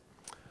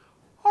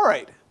 All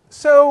right.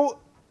 So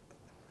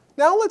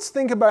now let's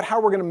think about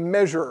how we're going to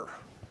measure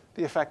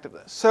the effect of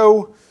this.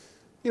 So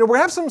we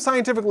have some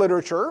scientific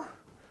literature,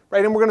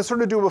 right? And we're going to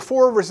sort of do a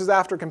before versus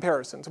after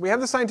comparison. So we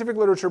have the scientific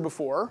literature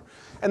before,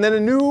 and then a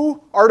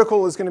new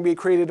article is going to be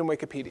created in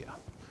Wikipedia.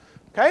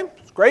 OK,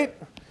 great.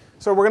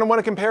 So we're going to want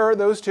to compare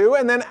those two.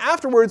 And then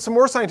afterwards, some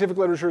more scientific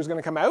literature is going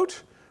to come out,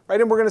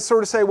 right? And we're going to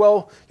sort of say,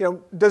 well,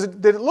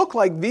 did it look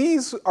like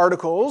these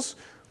articles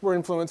were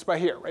influenced by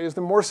here, right? Is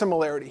there more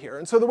similarity here?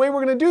 And so the way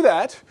we're going to do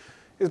that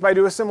is by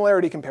doing a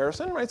similarity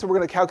comparison, right? So we're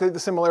going to calculate the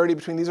similarity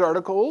between these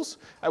articles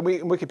in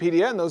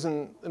Wikipedia and those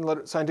in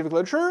scientific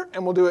literature,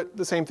 and we'll do it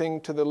the same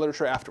thing to the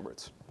literature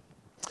afterwards.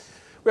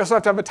 We also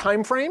have to have a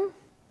time frame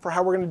for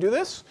how we're going to do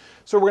this.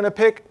 So we're going to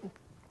pick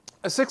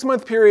a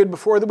 6-month period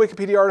before the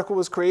Wikipedia article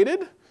was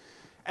created,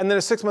 and then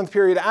a 6-month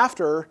period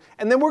after,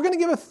 and then we're going to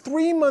give a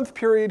 3-month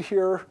period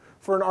here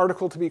for an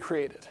article to be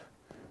created.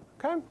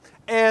 Okay?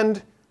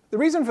 And the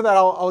reason for that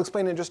I'll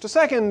explain in just a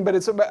second, but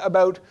it's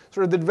about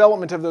sort of the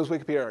development of those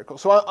Wikipedia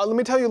articles. So let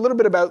me tell you a little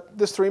bit about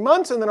this 3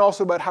 months, and then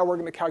also about how we're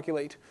going to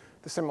calculate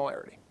the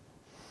similarity.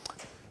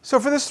 So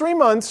for this 3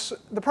 months,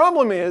 the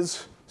problem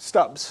is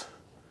stubs.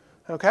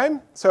 Okay?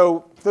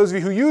 So those of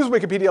you who use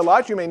Wikipedia a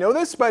lot, you may know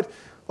this, but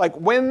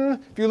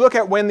if you look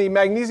at when the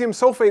magnesium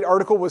sulfate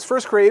article was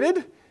first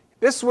created,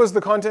 this was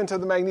the content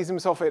of the magnesium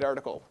sulfate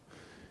article.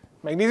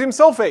 Magnesium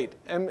sulfate,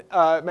 and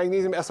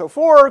magnesium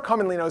SO4,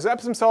 commonly known as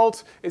Epsom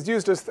salt, is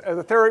used as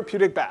a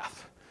therapeutic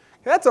bath.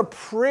 That's a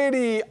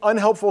pretty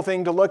unhelpful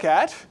thing to look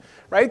at,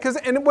 right?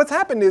 And what's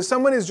happened is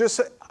someone is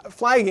just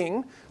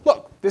flagging,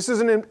 look, this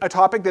is a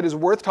topic that is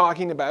worth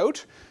talking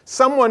about.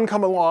 Someone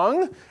come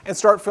along and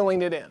start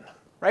filling it in,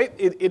 right?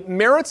 It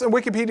merits a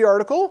Wikipedia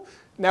article,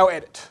 now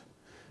edit.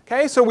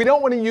 Okay, so we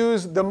don't want to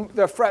use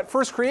the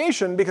first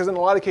creation, because in a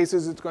lot of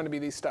cases it's going to be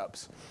these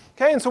stubs.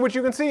 Okay, and so what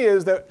you can see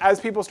is that as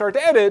people start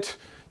to edit,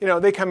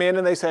 they come in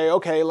and they say,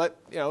 okay, let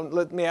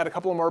me add a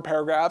couple of more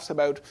paragraphs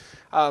about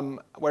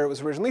where it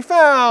was originally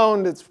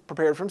found, it's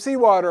prepared from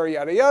seawater,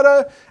 yada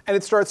yada, and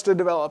it starts to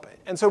develop.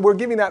 And so we're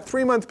giving that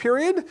 3-month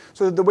period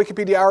so that the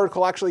Wikipedia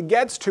article actually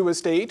gets to a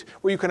state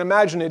where you can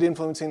imagine it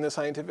influencing the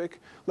scientific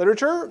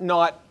literature,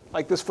 not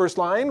like this first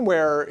line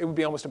where it would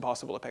be almost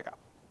impossible to pick up.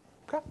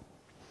 Okay.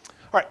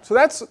 All right, so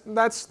that's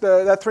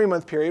that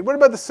 3-month period. What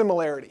about the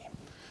similarity?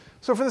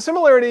 So for the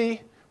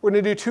similarity, we're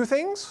going to do 2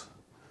 things.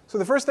 So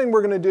the first thing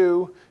we're going to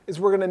do is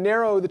we're going to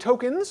narrow the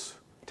tokens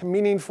to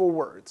meaningful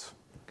words.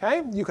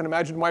 Okay? You can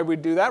imagine why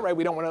we'd do that, right?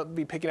 We don't want to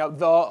be picking out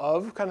the,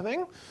 of kind of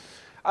thing.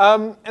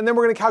 And then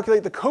we're going to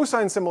calculate the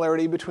cosine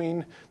similarity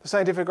between the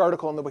scientific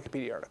article and the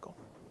Wikipedia article.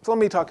 So let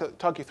me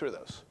talk you through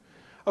those.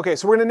 OK,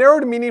 so we're going to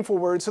narrow to meaningful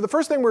words. So the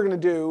first thing we're going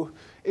to do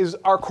is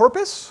our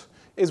corpus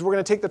is we're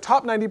going to take the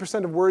top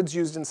 90% of words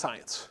used in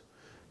science.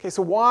 Okay,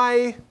 so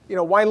why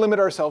limit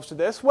ourselves to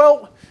this?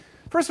 Well,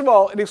 first of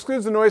all, it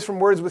excludes the noise from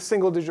words with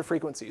single-digit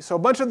frequencies. So a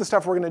bunch of the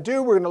stuff we're going to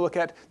do, we're going to look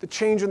at the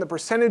change in the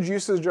percentage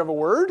usage of a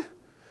word.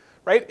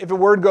 Right? If a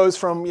word goes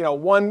from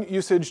 1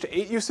 usage to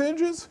 8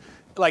 usages,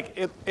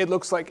 it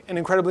looks like an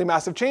incredibly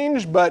massive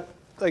change, but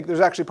there's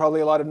actually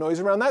probably a lot of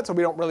noise around that, so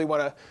we don't really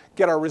want to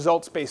get our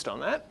results based on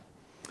that.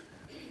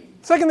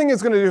 Second thing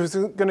it's going to do is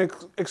going to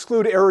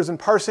exclude errors in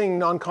parsing,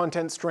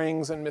 non-content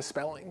strings, and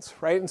misspellings,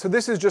 right? And so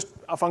this is just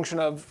a function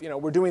of,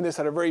 we're doing this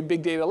at a very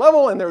big data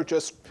level, and they're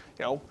just,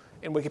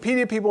 in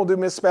Wikipedia people do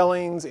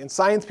misspellings, in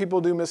science people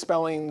do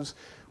misspellings.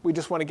 We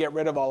just want to get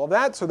rid of all of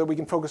that so that we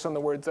can focus on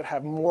the words that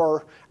have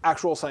more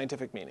actual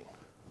scientific meaning.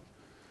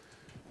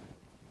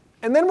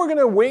 And then we're going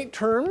to weight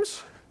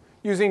terms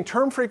using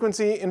term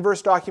frequency,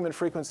 inverse document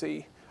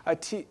frequency,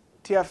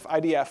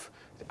 TF-IDF.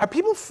 Are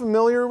people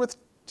familiar with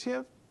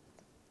TF?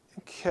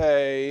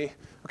 Okay.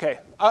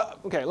 The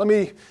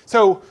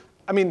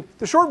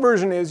short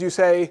version is you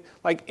say,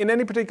 in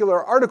any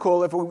particular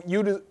article, if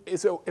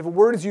a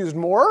word is used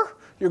more,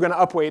 you're going to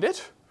upweight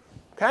it.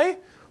 Okay?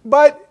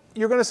 But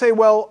you're going to say,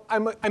 well,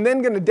 I'm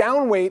then going to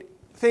downweight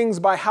things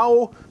by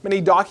how many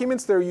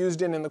documents they're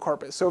used in the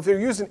corpus. So if they're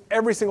used in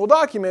every single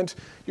document,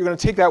 you're going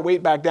to take that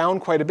weight back down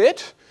quite a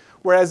bit.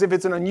 Whereas if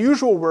it's an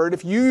unusual word,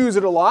 if you use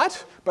it a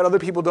lot, but other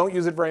people don't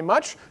use it very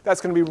much, that's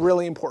going to be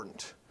really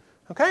important.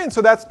 Okay, and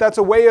so that's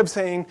a way of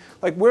saying,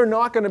 like, we're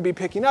not going to be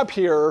picking up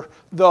here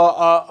the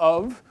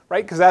of,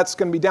 right? Because that's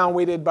going to be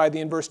downweighted by the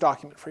inverse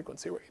document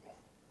frequency rate.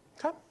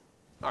 Okay,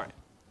 all right.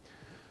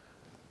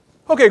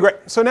 Okay, great.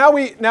 So now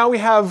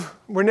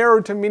we're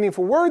narrowed to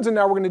meaningful words, and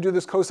now we're going to do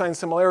this cosine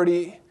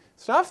similarity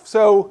stuff.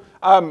 So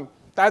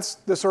that's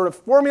the sort of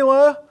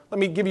formula. Let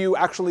me give you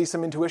actually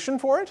some intuition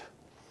for it.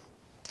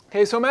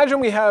 Okay, so imagine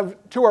we have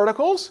two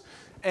articles,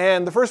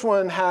 and the first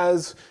one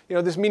has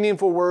this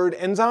meaningful word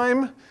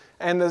enzyme,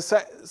 and the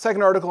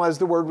second article has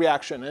the word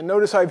reaction. And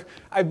notice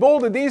I've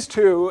bolded these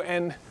two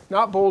and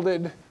not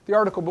bolded the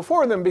article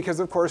before them because,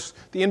 of course,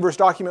 the inverse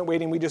document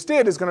weighting we just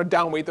did is going to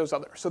downweight those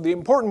others. So the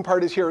important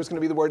part is here is going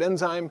to be the word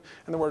enzyme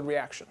and the word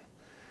reaction.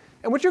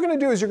 And what you're going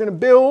to do is you're going to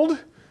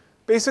build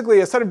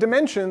basically a set of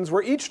dimensions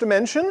where each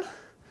dimension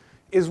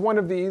is one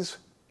of these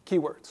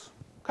keywords.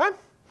 Okay?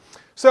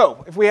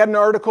 So if we had an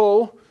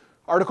article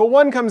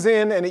 1 comes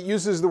in and it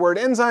uses the word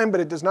enzyme, but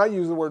it does not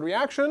use the word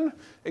reaction,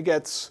 it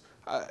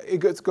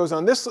goes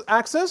on this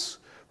axis,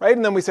 right?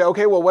 And then we say,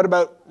 okay, well, what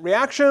about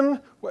reaction?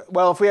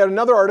 Well, if we had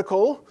another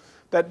article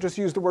that just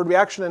used the word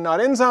reaction and not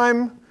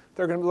enzyme,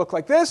 they're going to look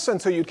like this. And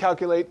so you'd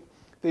calculate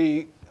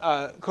the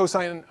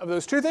cosine of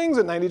those two things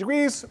at 90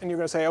 degrees, and you're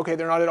going to say, okay,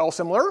 they're not at all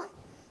similar,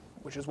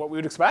 which is what we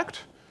would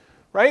expect,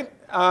 right?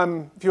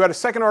 If you had a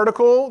second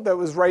article that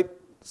was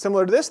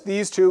similar to this,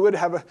 these two would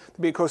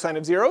be a cosine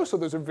of 0, so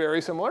those are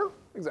very similar,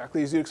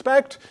 exactly as you'd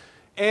expect.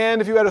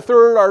 And if you had a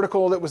third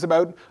article that was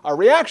about a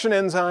reaction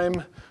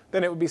enzyme,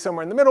 then it would be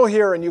somewhere in the middle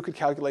here, and you could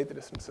calculate the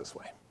distance this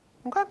way.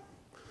 Okay?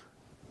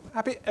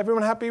 Happy?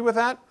 Everyone happy with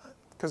that?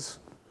 Because,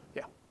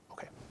 yeah,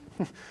 okay.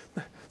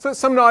 So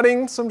some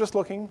nodding, some just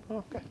looking.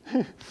 Okay.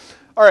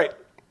 All right.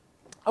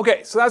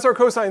 Okay, so that's our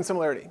cosine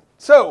similarity.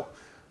 So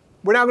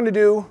we're now going to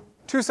do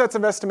two sets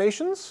of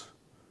estimations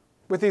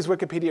with these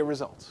Wikipedia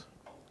results.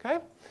 Okay?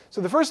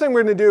 So the first thing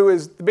we're going to do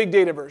is the big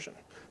data version.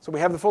 So we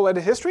have the full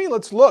edit history.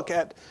 Let's look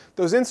at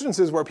those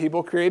instances where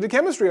people created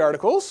chemistry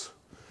articles,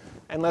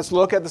 and let's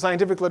look at the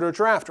scientific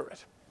literature after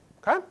it.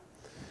 Okay?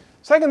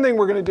 Second thing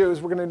we're going to do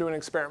is we're going to do an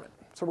experiment.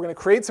 So we're going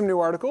to create some new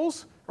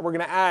articles, and we're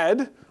going to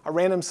add a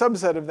random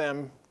subset of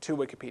them to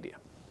Wikipedia.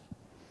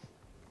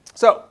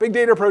 So big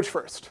data approach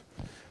first.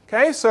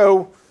 Okay,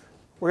 so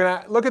we're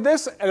going to look at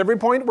this. At every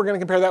point, we're going to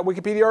compare that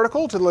Wikipedia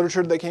article to the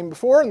literature that came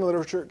before and the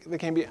literature that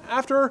came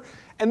after.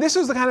 And this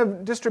is the kind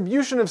of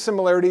distribution of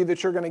similarity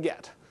that you're going to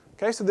get.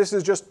 Okay, so this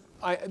is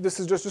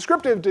just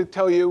descriptive to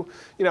tell you,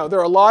 there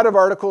are a lot of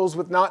articles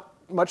with not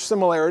much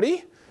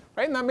similarity,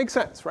 right? And that makes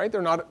sense, right?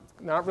 They're not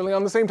really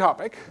on the same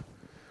topic,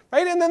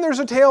 right? And then there's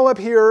a tail up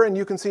here, and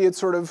you can see it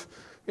sort of,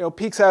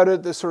 peaks out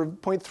at this sort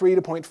of 0.3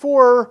 to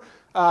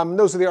 0.4.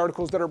 Those are the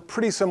articles that are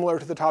pretty similar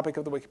to the topic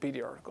of the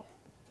Wikipedia article.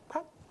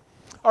 Okay?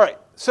 All right,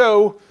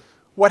 so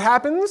what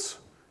happens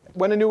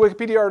when a new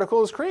Wikipedia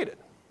article is created?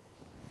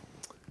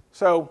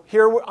 So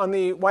here on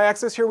the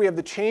y-axis here, we have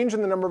the change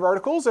in the number of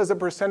articles as a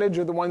percentage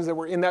of the ones that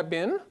were in that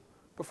bin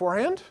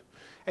beforehand.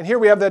 And here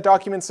we have that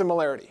document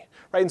similarity,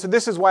 right? And so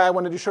this is why I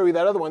wanted to show you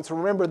that other one. So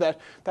remember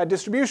that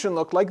distribution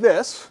looked like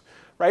this,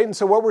 right? And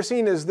so what we're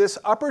seeing is this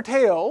upper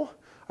tail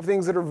of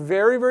things that are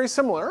very, very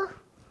similar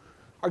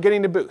are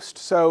getting a boost.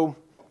 So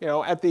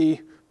at the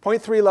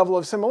 0.3 level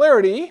of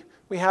similarity,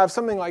 we have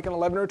something like an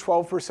 11 or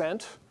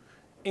 12%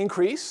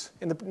 increase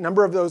in the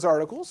number of those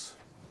articles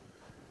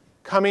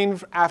coming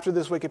after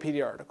this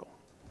Wikipedia article.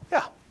 Yeah?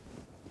 I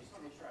just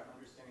want to make sure I'm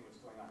understanding what's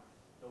going on.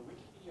 The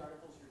Wikipedia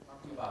articles you're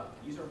talking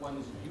about, these are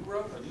ones you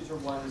wrote, or these are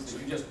ones that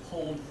you just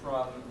pulled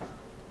from?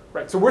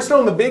 Right, so we're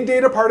still in the big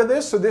data part of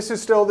this. So this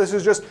is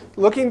just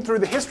looking through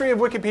the history of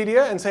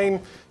Wikipedia and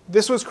saying,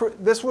 this was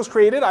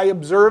created. I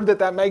observed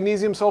that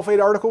magnesium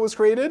sulfate article was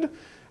created.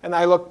 And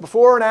I looked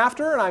before and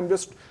after, and I'm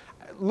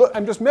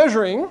just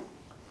measuring.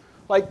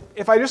 Like,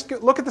 if I just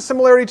look at the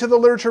similarity to the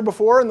literature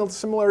before and the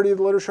similarity of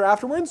the literature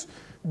afterwards,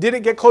 did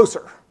it get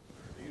closer?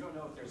 So you don't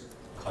know if there's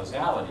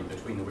causality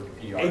between the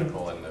Wikipedia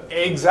article and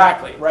the...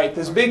 Exactly, right.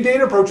 This big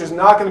data approach is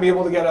not going to be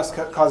able to get us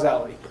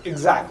causality.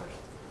 Exactly.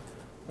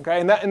 Okay,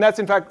 and that's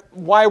in fact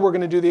why we're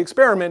going to do the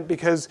experiment,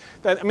 because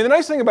the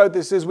nice thing about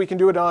this is we can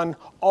do it on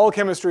all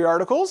chemistry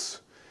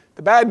articles.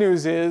 The bad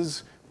news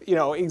is,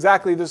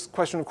 exactly this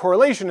question of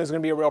correlation is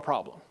going to be a real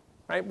problem,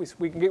 right?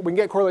 We can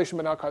get correlation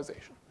but not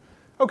causation.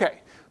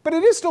 Okay, but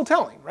it is still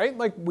telling, right?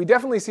 Like, we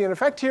definitely see an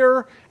effect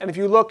here, and if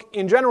you look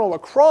in general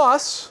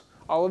across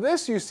all of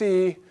this, you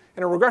see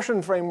in a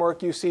regression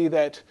framework, you see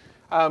that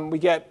we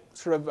get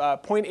sort of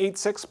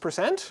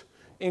 0.86%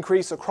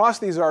 increase across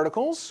these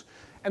articles,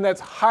 and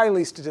that's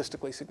highly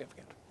statistically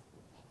significant.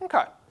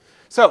 Okay,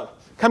 so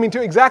coming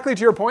to exactly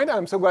to your point,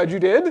 I'm so glad you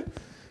did.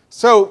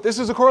 So this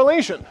is a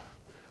correlation.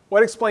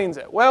 What explains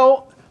it?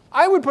 Well,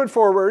 I would put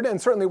forward, and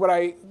certainly what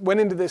I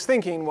went into this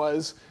thinking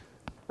was,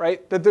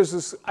 right, that there's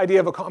this idea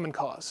of a common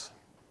cause.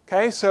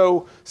 Okay,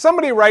 so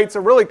somebody writes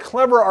a really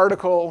clever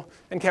article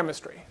in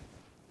chemistry.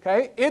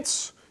 Okay,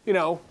 it's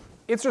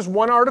it's just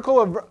one article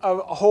of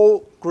a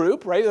whole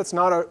group, right? That's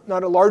not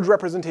a large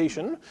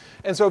representation.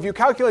 And so if you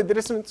calculate the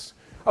distance,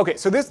 OK,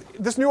 so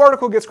this new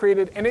article gets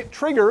created, and it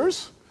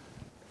triggers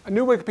a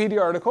new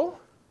Wikipedia article.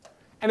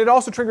 And it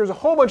also triggers a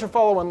whole bunch of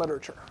follow-on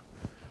literature.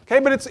 Okay,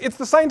 but it's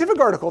the scientific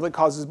article that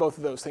causes both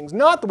of those things,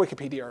 not the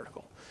Wikipedia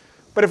article.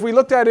 But if we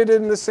looked at it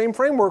in the same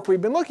framework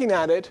we've been looking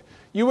at it,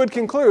 you would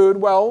conclude,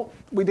 well,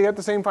 we get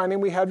the same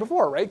finding we had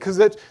before, right? Because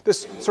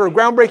this sort of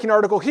groundbreaking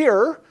article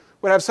here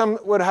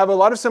would have a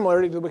lot of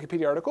similarity to the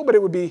Wikipedia article, but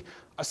it would be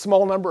a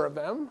small number of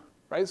them,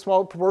 right? A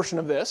small proportion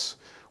of this.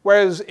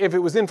 Whereas if it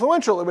was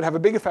influential, it would have a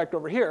big effect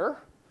over here,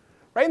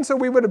 right? And so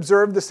we would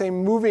observe the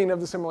same moving of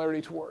the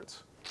similarity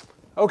towards.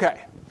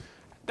 OK.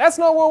 That's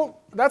not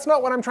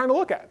what I'm trying to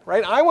look at,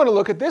 right? I want to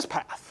look at this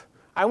path.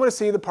 I want to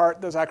see the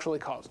part that's actually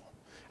causal.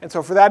 And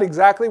so for that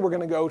exactly, we're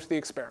going to go to the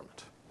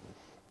experiment.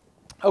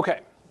 OK,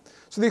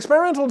 so the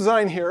experimental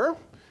design here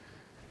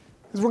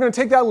is we're going to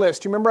take that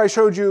list. You remember I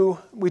showed you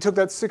we took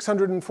that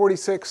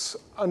 646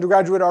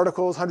 undergraduate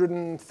articles,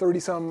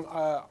 130-some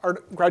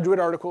graduate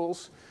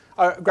articles,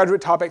 graduate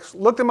topics,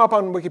 looked them up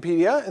on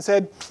Wikipedia, and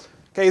said,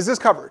 OK, is this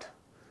covered?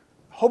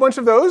 A whole bunch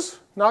of those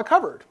not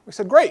covered. We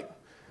said, great.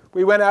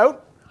 We went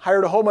out,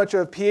 hired a whole bunch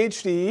of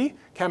PhD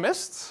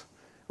chemists.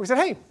 We said,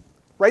 hey,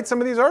 write some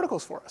of these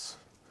articles for us.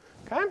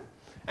 Okay?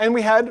 And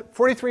we had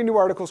 43 new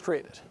articles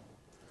created.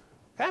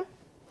 Okay?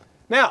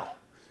 Now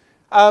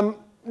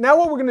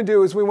what we're going to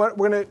do is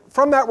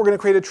from that, we're going to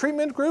create a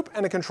treatment group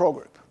and a control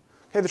group.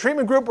 Okay, the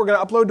treatment group we're going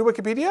to upload to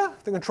Wikipedia.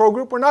 The control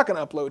group we're not going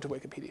to upload to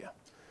Wikipedia.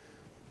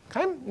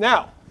 Okay?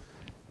 Now,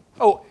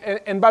 oh,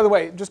 and by the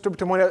way, just to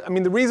point out, I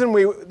mean, the reason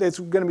it's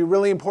going to be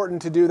really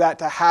important to do that,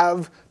 to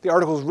have the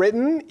articles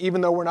written,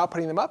 even though we're not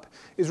putting them up,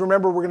 is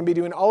remember we're going to be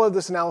doing all of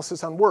this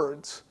analysis on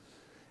words.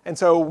 And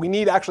so we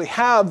need to actually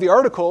have the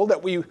article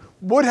that we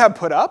would have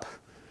put up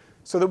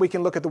so that we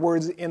can look at the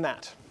words in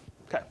that.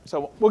 OK,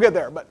 so we'll get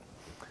there. But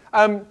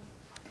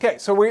OK,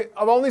 so we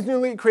have all these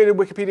newly created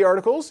Wikipedia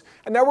articles.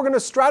 And now we're going to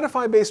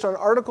stratify based on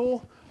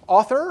article,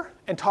 author,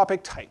 and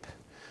topic type.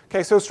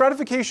 OK, so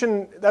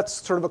stratification, that's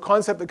sort of a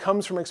concept that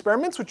comes from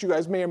experiments, which you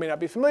guys may or may not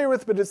be familiar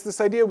with. But it's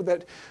this idea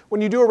that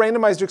when you do a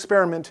randomized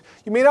experiment,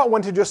 you may not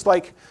want to just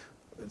like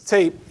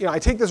say, I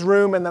take this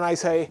room and then I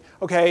say,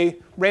 OK,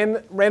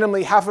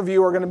 randomly half of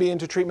you are going to be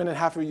into treatment and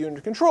half of you into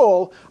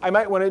control. I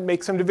might want to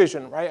make some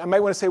division, right? I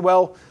might want to say,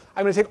 well,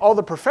 I'm going to take all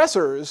the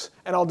professors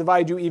and I'll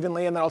divide you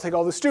evenly, and then I'll take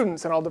all the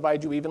students and I'll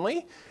divide you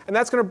evenly. And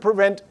that's going to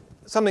prevent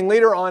something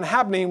later on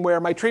happening where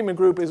my treatment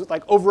group is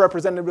like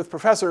overrepresented with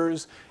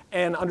professors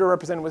and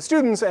underrepresented with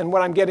students, and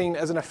what I'm getting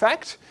as an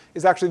effect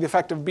is actually the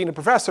effect of being a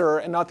professor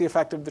and not the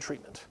effect of the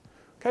treatment.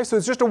 Okay, so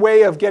it's just a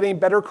way of getting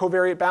better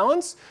covariate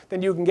balance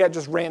than you can get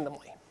just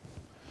randomly.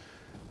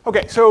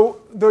 OK,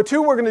 so the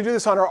two, we're going to do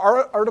this on our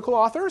article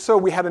author. So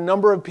we had a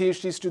number of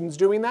PhD students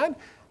doing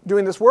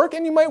this work.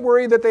 And you might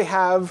worry that they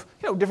have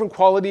different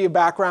quality of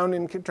background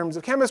in terms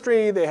of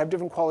chemistry. They have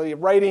different quality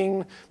of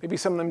writing. Maybe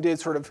some of them did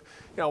sort of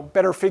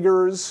better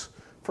figures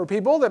for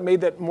people that made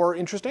that more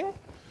interesting.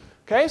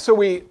 OK, so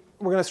we're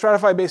going to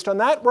stratify based on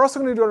that. We're also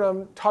going to do it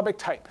on topic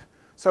type.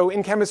 So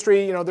in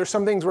chemistry, there's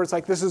some things where it's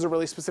like this is a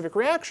really specific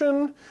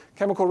reaction,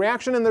 chemical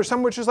reaction. And there's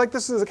some which is like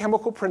this is a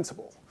chemical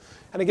principle.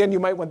 And again, you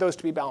might want those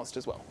to be balanced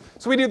as well.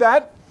 So we do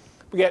that.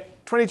 We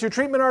get 22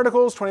 treatment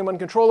articles, 21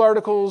 control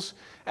articles.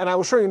 And I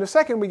will show you in a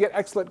second, we get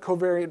excellent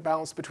covariate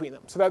balance between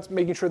them. So that's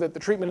making sure that the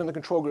treatment and the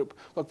control group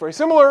look very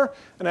similar.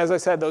 And as I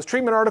said, those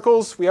treatment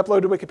articles, we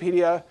upload to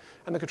Wikipedia.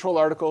 And the control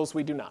articles,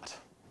 we do not.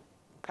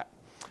 Okay.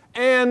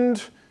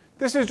 And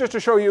this is just to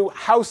show you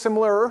how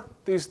similar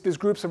these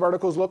groups of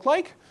articles look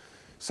like.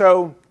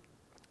 So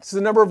this is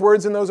the number of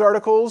words in those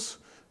articles.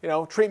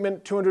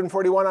 Treatment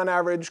 241 on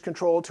average,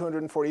 control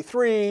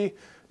 243,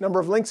 number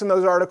of links in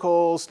those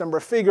articles, number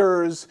of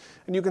figures.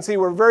 And you can see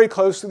we're very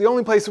close. The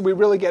only place that we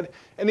really get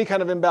any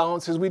kind of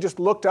imbalance is we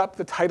just looked up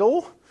the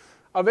title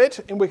of it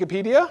in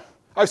Wikipedia,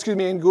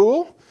 in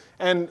Google.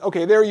 And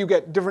OK, there you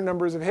get different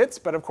numbers of hits.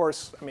 But of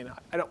course, I mean,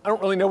 I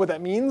don't really know what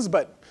that means.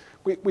 But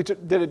we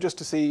did it just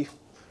to see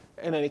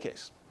in any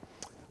case.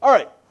 All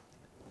right,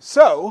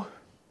 so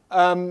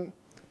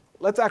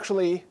let's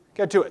actually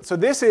get to it. So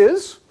this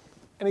is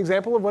an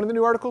example of one of the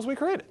new articles we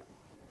created.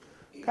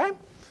 Okay?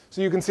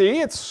 So you can see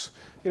it's,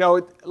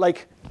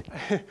 like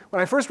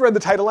when I first read the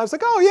title, I was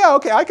like, oh, yeah,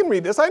 OK, I can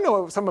read this. I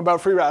know something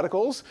about free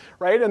radicals,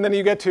 right? And then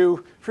you get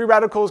to free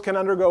radicals can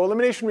undergo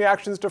elimination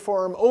reactions to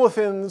form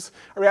olefins,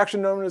 a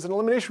reaction known as an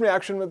elimination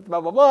reaction with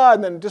blah, blah, blah,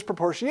 and then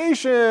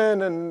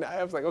disproportionation. And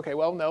I was like, OK,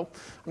 well, no,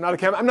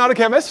 I'm not a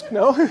chemist,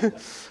 no.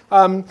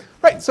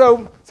 Right,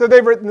 so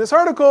they've written this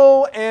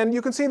article, and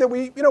you can see that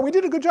we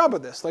did a good job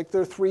of this. Like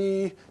there are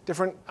 3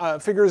 different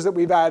figures that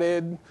we've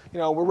added.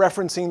 We're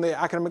referencing the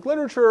academic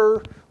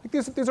literature. Like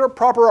these are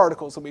proper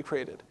articles that we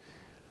created.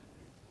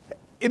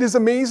 It is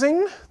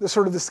amazing, the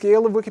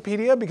scale of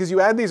Wikipedia, because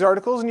you add these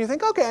articles and you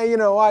think, OK,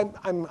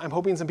 I'm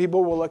hoping some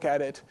people will look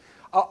at it.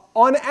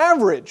 On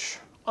average,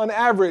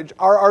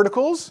 our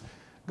articles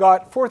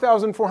got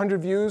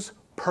 4,400 views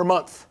per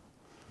month.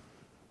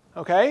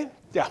 OK?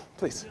 Yeah,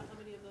 please. How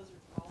many of those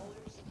are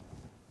followers?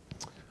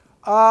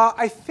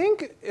 I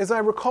think, as I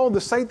recall,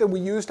 the site that we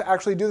use to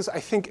actually do this, I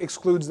think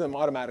excludes them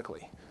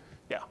automatically.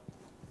 Yeah.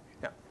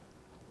 Yeah.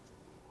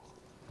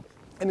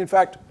 And in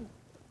fact,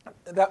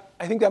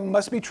 I think that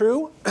must be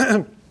true,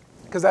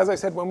 because as I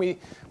said, when we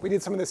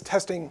did some of this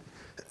testing,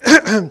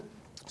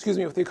 excuse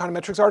me, with the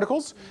econometrics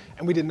articles,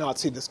 and we did not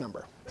see this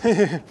number.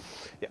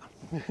 Yeah.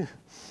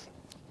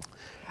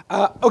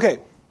 OK.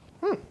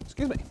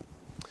 Excuse me.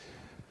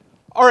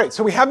 All right,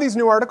 so we have these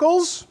new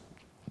articles.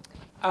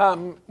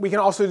 We can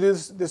also do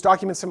this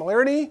document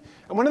similarity.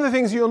 And one of the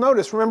things you'll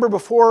notice, remember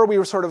before we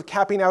were sort of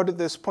capping out at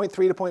this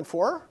 0.3 to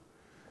 0.4?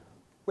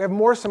 We have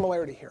more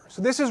similarity here.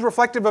 So this is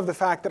reflective of the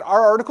fact that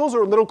our articles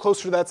are a little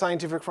closer to that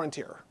scientific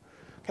frontier.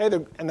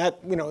 Okay, and that,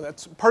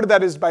 that's part of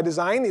that is by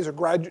design. These are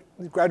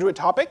graduate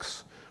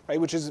topics, right,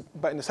 which is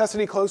by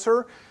necessity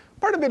closer.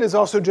 Part of it is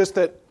also just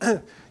that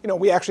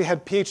we actually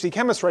had PhD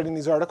chemists writing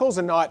these articles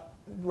and not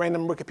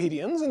random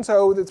Wikipedians, and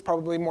so it's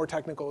probably more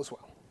technical as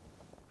well.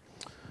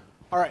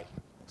 All right,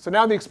 so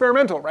now the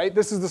experimental, right?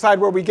 This is the side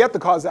where we get the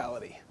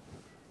causality.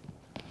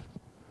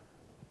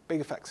 Big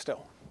effect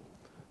still.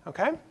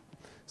 Okay,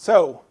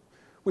 so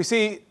we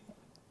see,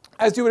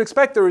 as you would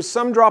expect, there is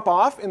some drop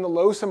off in the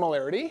low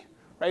similarity,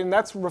 right? And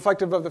that's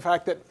reflective of the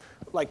fact that,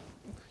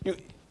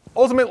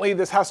 ultimately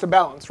this has to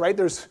balance, right?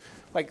 There's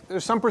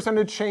some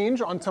percentage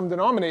change on some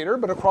denominator,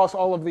 but across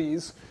all of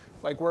these,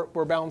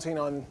 we're balancing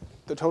on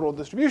the total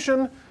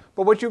distribution.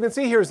 But what you can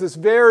see here is this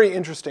very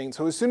interesting.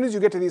 So as soon as you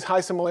get to these high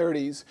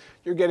similarities,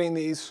 you're getting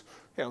these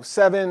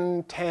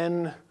 7,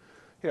 10,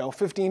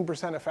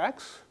 15%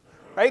 effects.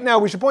 Right? Now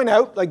we should point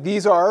out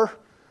these are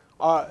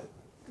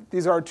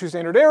two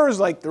standard errors.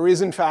 There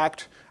is in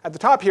fact at the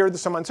top here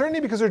there's some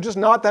uncertainty because there are just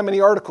not that many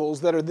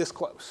articles that are this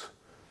close.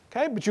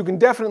 Okay? But you can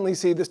definitely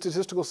see the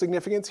statistical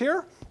significance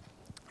here.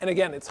 And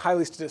again, it's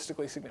highly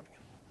statistically significant.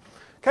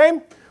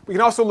 Okay? We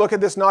can also look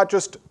at this not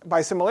just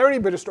by similarity,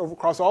 but just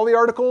across all the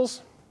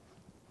articles.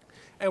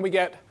 And we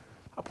get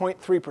a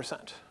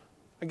 0.3%.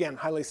 Again,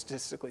 highly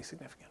statistically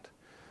significant.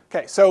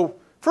 Okay, so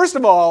first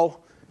of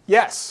all,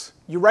 yes,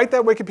 you write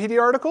that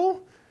Wikipedia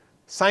article.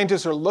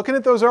 Scientists are looking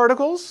at those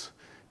articles.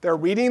 They're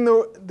reading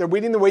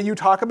the way you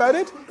talk about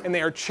it, and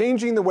they are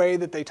changing the way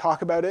that they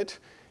talk about it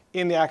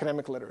in the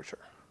academic literature.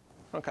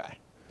 Okay,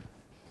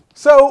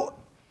 so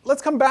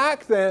let's come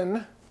back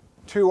then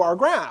to our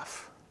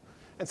graph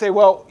and say,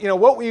 well,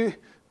 what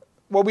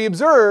we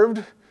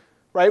observed,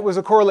 right, was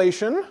a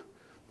correlation.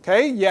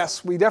 Okay,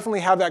 yes, we definitely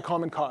have that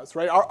common cause,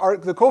 right?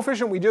 The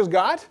coefficient we just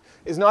got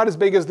is not as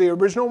big as the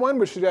original one,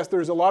 which suggests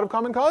there's a lot of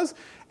common cause.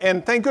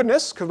 And thank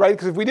goodness,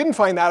 because if we didn't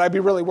find that, I'd be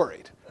really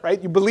worried,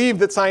 right? You believe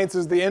that science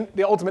is the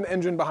ultimate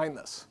engine behind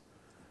this.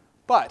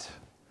 But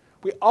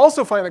we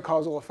also find a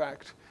causal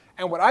effect.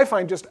 And what I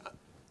find just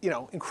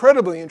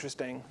incredibly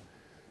interesting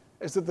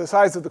is that the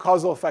size of the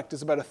causal effect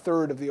is about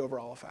 1/3 of the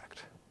overall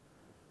effect.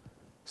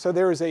 So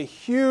there is a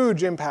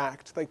huge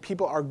impact.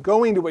 People are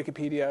going to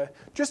Wikipedia.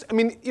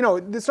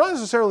 It's not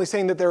necessarily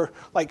saying that they're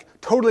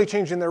totally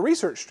changing their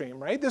research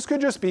stream, right? This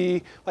could just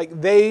be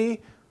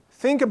they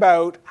think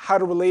about how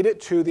to relate it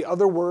to the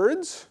other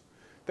words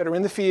that are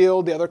in the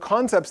field, the other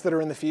concepts that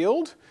are in the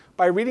field,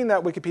 by reading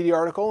that Wikipedia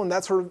article, and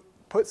that sort of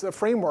puts a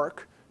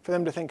framework for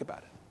them to think about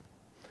it.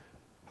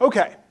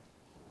 Okay,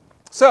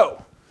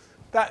 so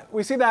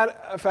we see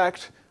that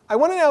effect. I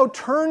want to now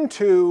turn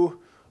to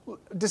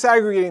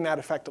disaggregating that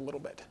effect a little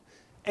bit.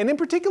 And in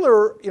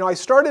particular,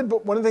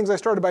 one of the things I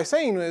started by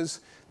saying is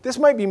this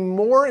might be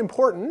more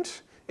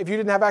important if you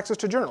didn't have access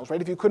to journals,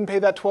 right? If you couldn't pay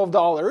that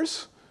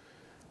 $12,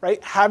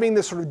 right? Having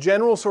this sort of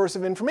general source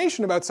of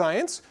information about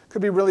science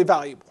could be really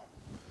valuable.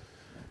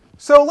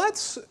 So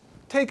let's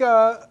take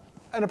an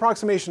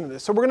approximation of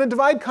this. So we're going to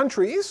divide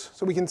countries,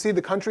 so we can see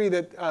the country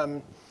that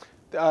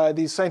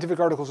these scientific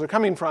articles are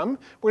coming from.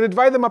 We're going to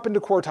divide them up into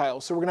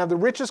quartiles. So we're going to have the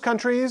richest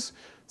countries,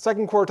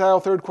 second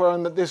quartile, third quartile,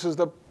 and this is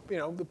the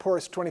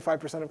poorest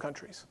 25% of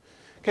countries.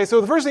 Okay,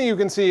 so the first thing you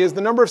can see is the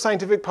number of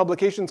scientific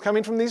publications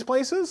coming from these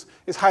places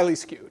is highly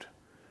skewed,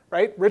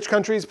 right? Rich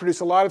countries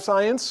produce a lot of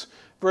science.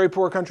 Very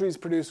poor countries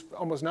produce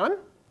almost none.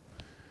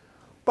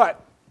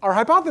 But our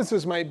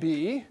hypothesis might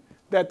be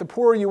that the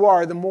poorer you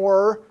are, the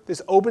more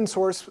this open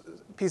source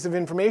piece of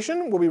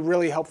information will be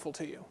really helpful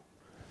to you.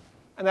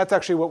 And that's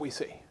actually what we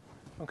see.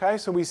 Okay,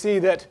 so we see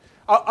that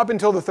up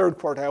until the third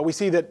quartile, we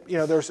see that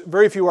there's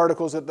very few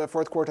articles at the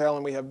fourth quartile,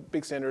 and we have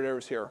big standard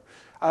errors here.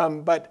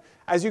 But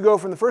as you go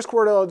from the first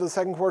quartile to the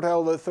second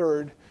quartile to the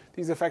third,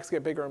 these effects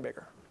get bigger and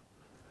bigger.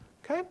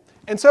 Okay,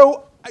 and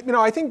so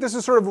I think this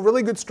is sort of a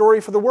really good story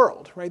for the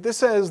world, right? This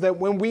says that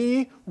when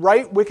we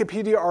write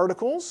Wikipedia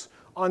articles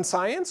on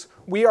science,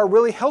 we are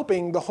really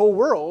helping the whole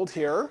world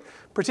here,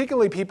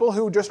 particularly people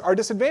who just are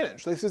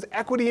disadvantaged. This is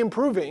equity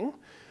improving,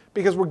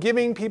 because we're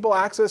giving people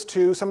access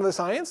to some of the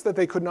science that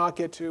they could not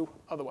get to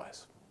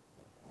otherwise.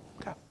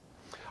 Okay.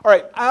 All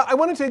right, I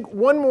want to take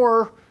one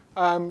more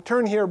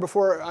turn here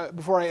before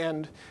I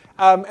end.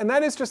 And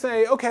that is to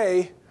say,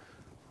 okay,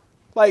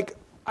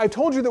 I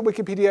told you that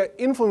Wikipedia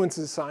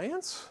influences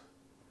science.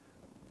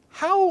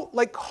 How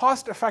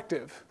cost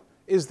effective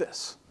is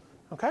this?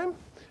 Okay?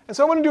 And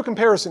so I want to do a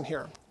comparison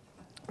here.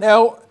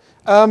 Now,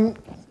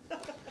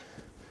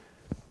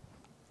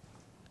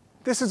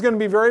 this is going to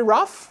be very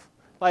rough.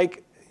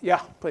 Like, yeah,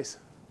 please.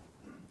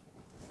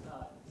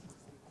 A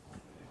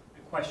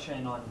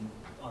question on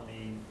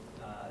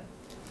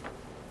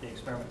the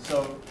experiment.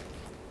 So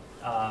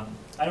I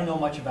don't know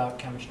much about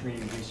chemistry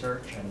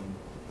research and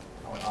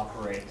how it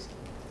operates.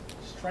 It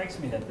strikes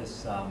me that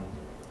this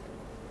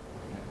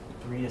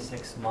 3 to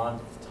 6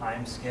 month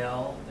time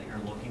scale that you're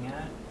looking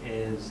at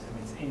is, I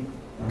mean, it's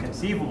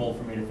inconceivable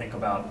for me to think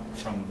about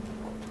from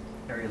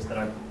areas that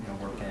I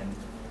work in,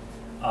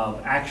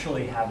 of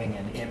actually having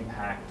an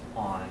impact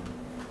on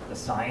the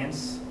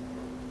science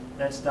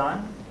that's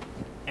done.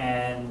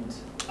 And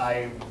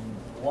I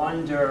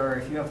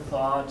wonder if you have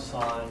thoughts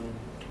on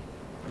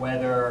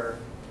whether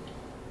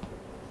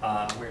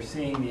we're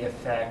seeing the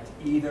effect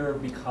either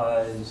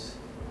because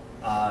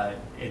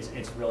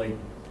it's really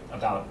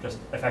about just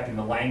affecting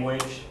the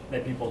language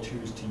that people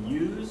choose to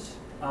use,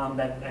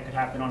 that could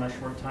happen on a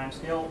short time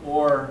scale,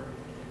 or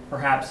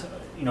perhaps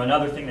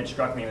another thing that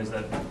struck me was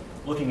that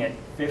looking at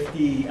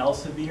 50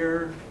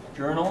 Elsevier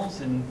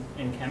journals in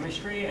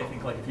chemistry, I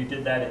think like if you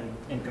did that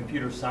in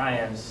computer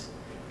science,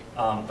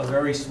 a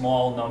very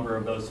small number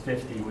of those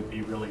 50 would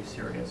be really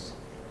serious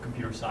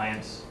computer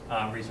science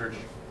research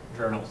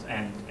journals,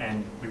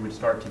 and we would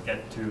start to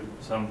get to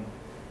some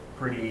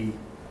pretty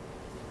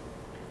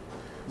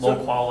low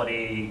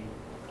quality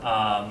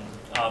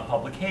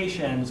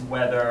publications,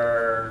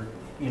 whether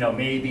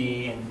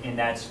maybe in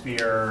that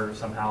sphere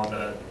somehow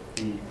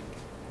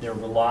they're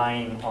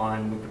relying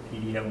on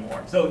Wikipedia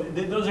more. So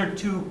those are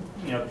two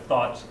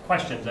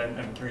questions.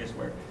 I'm curious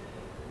what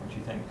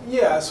you think.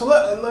 Yeah. So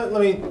let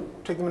me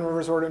take them in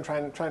reverse order and try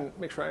and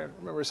make sure I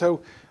remember.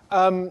 So.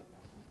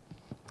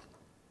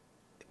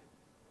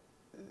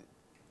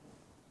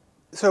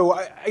 So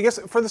I guess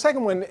for the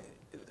second one,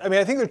 I mean,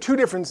 I think there are two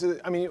differences.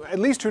 I mean, at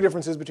least two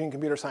differences between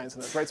computer science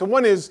and this, right? So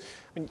one is,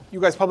 you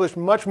guys publish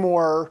much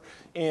more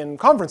in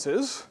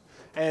conferences,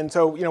 and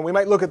so we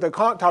might look at the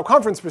top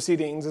conference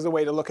proceedings as a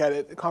way to look at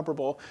it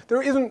comparable.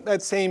 There isn't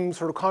that same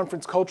sort of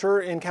conference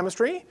culture in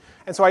chemistry,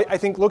 and so I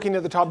think looking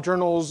at the top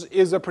journals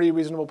is a pretty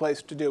reasonable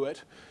place to do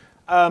it.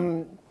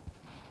 Might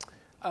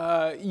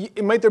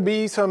there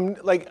be some,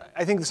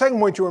 I think the second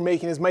point you were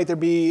making is, might there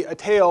be a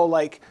tail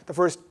like the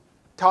first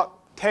top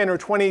 10 or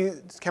 20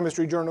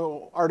 chemistry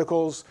journal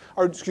articles,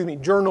 or excuse me,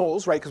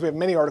 journals, right? Because we have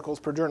many articles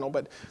per journal,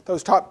 but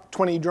those top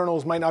 20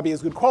 journals might not be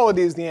as good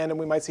quality as the end, and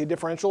we might see a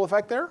differential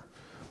effect there.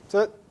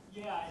 So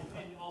yeah,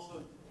 and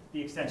also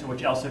the extent to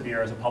which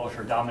Elsevier as a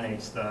publisher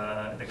dominates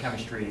the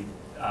chemistry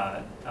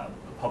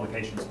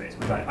publication space,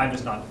 which I'm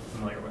just not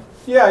familiar with.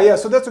 Yeah.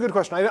 So that's a good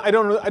question. I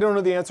don't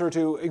know the answer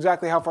to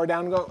exactly how far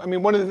down to go. I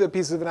mean, one of the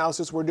pieces of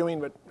analysis we're doing,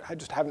 but I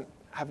just haven't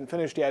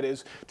finished yet,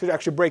 is to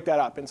actually break that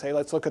up and say,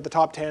 let's look at the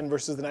top 10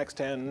 versus the next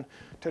 10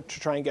 to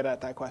try and get at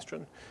that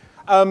question.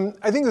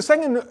 I think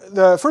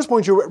the first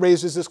point you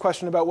raised is this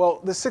question about,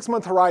 well, the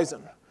 6-month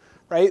horizon,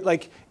 right?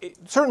 Like,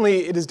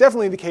 certainly it is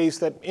definitely the case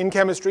that in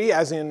chemistry,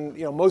 as in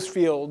most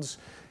fields,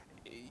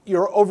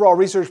 your overall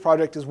research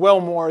project is well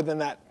more than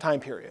that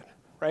time period,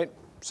 right?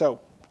 So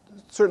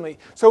certainly.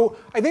 So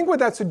I think what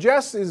that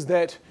suggests is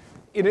that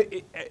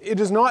it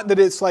is not that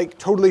it's like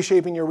totally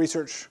shaping your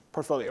research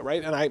portfolio,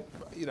 right? And I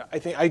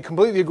think I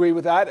completely agree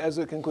with that as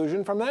a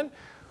conclusion from that.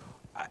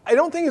 I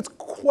don't think it's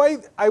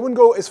quite, I wouldn't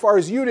go as far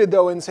as you did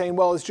though in saying,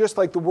 well, it's just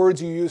like the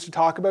words you use to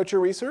talk about your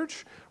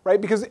research,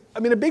 right? Because I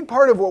mean, a big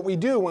part of what we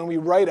do when we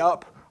write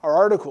up our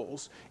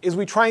articles is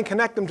we try and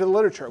connect them to the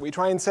literature. We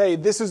try and say,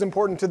 this is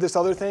important to this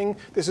other thing,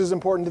 this is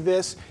important to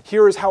this,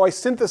 here is how I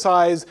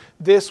synthesize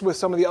this with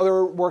some of the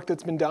other work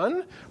that's been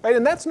done, right?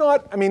 And that's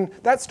not, I mean,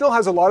 that still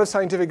has a lot of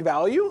scientific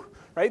value,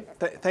 right?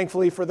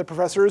 Thankfully for the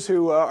professors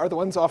who are the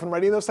ones often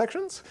writing those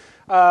sections.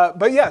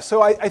 But yeah,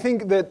 so I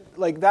think that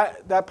like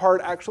that part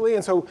actually,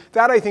 and so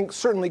that I think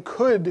certainly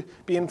could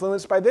be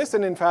influenced by this.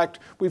 And in fact,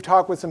 we've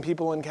talked with some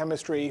people in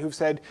chemistry who've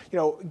said,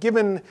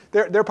 given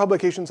their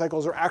publication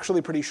cycles are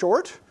actually pretty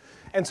short,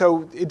 and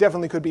so it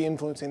definitely could be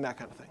influencing that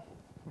kind of thing.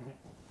 Mm-hmm.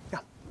 Yeah.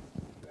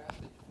 You have the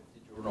 50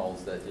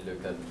 journals that you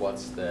looked at.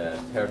 What's the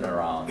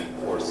turnaround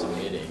for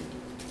submitting?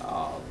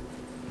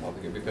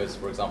 Because,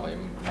 for example,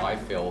 in my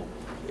field,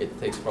 it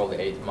takes probably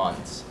 8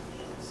 months.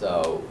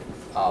 So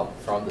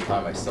from the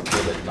time I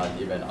submitted, not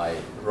even I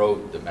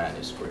wrote the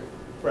manuscript.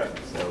 Right.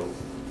 So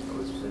I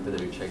was interested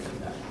to check on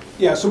that.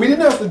 Yeah, so we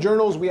didn't ask the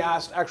journals, we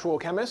asked actual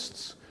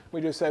chemists.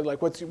 We just said,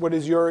 like, what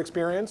is your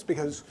experience?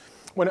 Because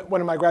one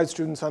of my grad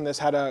students on this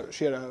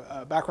she had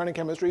a background in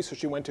chemistry, so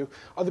she went to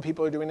other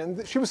people who are doing it.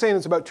 And she was saying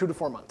it's about 2 to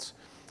 4 months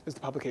is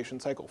the publication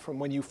cycle from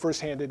when you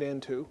first hand it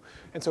in to.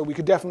 And so we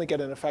could definitely get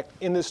an effect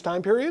in this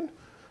time period.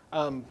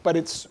 But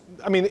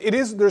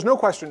there's no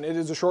question, it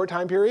is a short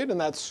time period,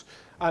 and that's,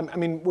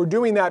 we're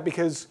doing that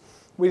because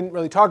we didn't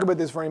really talk about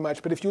this very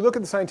much, but if you look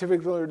at the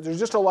scientific literature, there's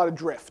just a lot of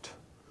drift.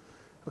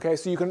 Okay,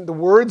 so the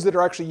words that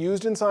are actually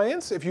used in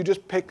science, if you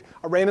just pick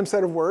a random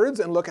set of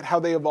words and look at how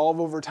they evolve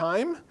over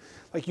time,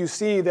 like you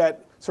see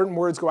that certain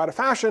words go out of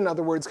fashion,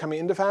 other words come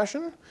into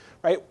fashion,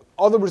 right?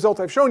 All the results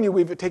I've shown you,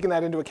 we've taken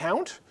that into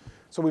account,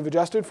 So we've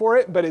adjusted for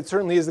it, but it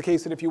certainly is the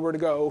case that if you were to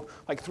go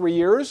like 3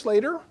 years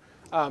later,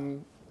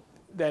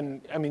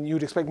 then I mean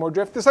you'd expect more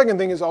drift. The second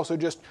thing is also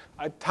just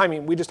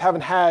timing. We just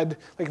haven't had,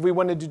 like if we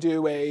wanted to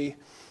do a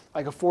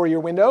 4-year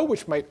window,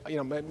 which might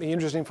be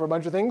interesting for a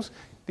bunch of things,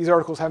 these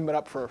articles haven't been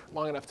up for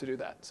long enough to do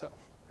that. So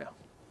yeah.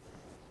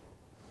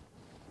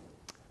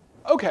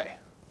 Okay.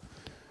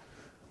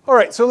 All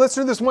right, so let's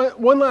do this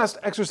one last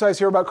exercise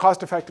here about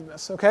cost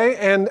effectiveness, okay?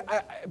 And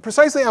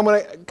precisely I'm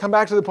going to come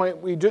back to the point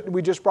we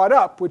just brought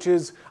up, which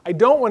is I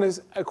don't want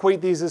to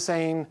equate these as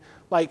saying,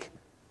 like,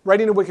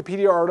 writing a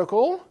Wikipedia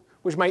article,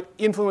 which might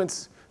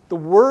influence the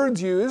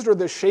words used or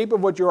the shape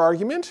of what your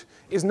argument,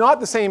 is not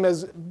the same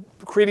as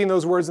creating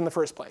those words in the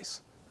first place,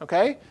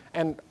 okay?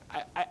 And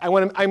I'm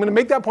going to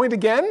make that point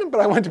again,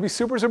 but I want it to be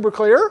super, super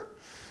clear,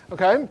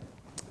 okay?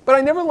 But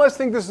I nevertheless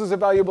think this is a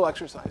valuable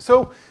exercise.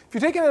 So if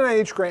you take an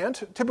NIH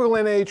grant, typical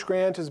NIH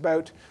grant is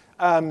about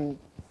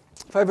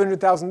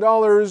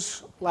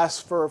 $500,000,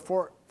 lasts for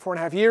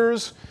 4.5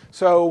 years,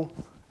 so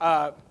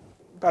about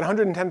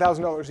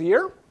 $110,000 a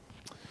year.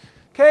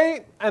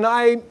 Okay, and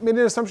I made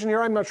an assumption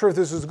here. I'm not sure if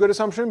this is a good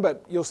assumption,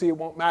 but you'll see it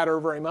won't matter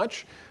very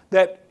much.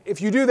 That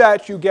if you do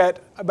that, you get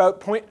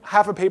about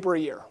half a paper a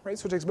year, right?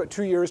 So it takes about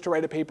 2 years to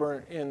write a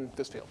paper in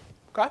this field.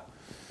 Okay.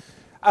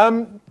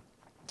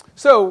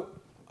 So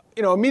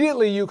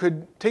immediately you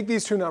could take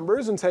these two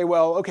numbers and say,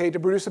 well, okay, to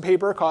produce a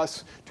paper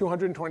costs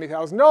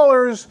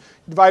 $220,000,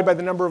 divide by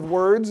the number of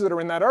words that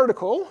are in that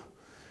article,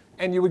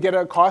 and you would get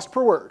a cost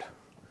per word.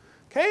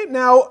 Okay,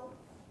 now,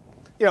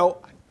 a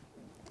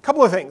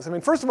couple of things. I mean,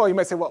 first of all, you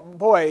might say, well,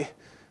 boy,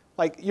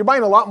 like you're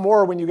buying a lot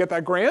more when you get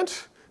that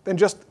grant than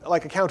just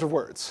like a count of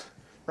words,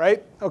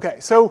 right? Okay,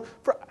 so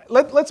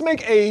let's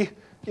make a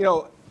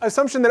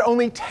assumption that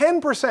only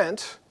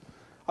 10%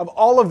 of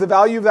all of the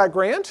value of that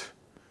grant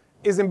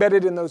is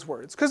embedded in those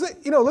words. Because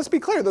let's be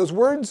clear, those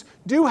words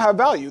do have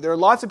value. There are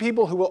lots of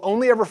people who will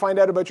only ever find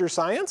out about your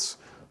science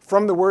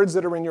from the words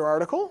that are in your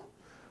article,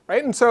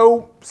 right? And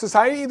so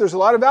society, there's a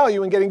lot of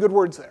value in getting good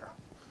words there.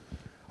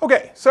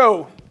 Okay,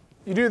 so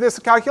you do this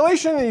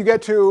calculation and you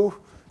get to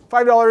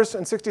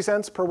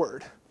 $5.60 per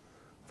word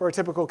for a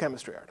typical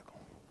chemistry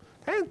article.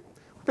 Okay, we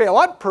pay a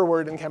lot per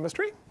word in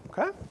chemistry.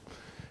 Okay,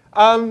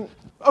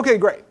 okay,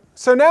 great.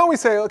 So now we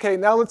say, okay,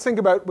 now let's think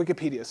about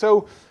Wikipedia.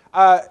 So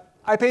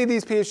I pay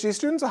these PhD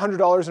students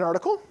 $100 an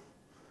article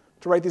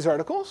to write these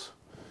articles.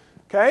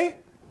 Okay,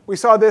 we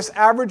saw this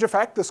average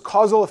effect, this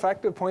causal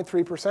effect of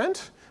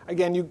 0.3%.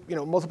 Again, you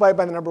multiply it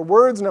by the number of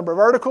words, number of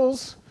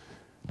articles.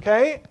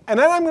 Okay, and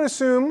then I'm going to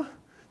assume.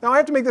 Now I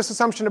have to make this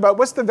assumption about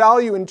what's the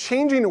value in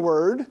changing a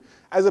word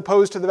as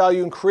opposed to the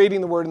value in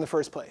creating the word in the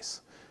first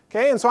place.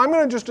 Okay, and so I'm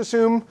going to just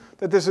assume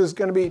that this is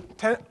going to be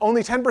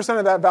only 10%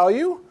 of that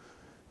value.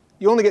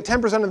 You only get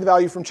 10% of the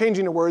value from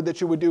changing a word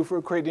that you would do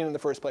for creating it in the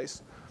first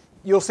place.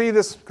 You'll see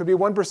this could be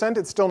 1%.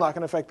 It's still not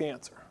going to affect the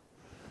answer.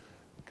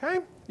 Okay,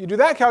 you do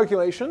that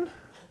calculation.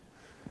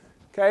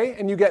 Okay,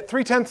 and you get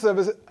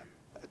 0.3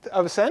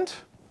 of a cent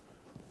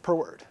per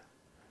word.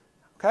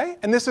 Okay,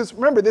 and this is,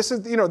 remember, this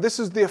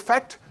is the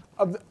effect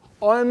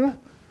on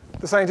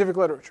the scientific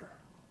literature.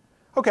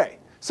 Okay,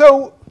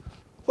 so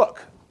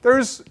look,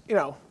 there's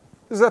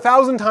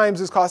 1,000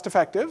 times as cost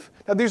effective.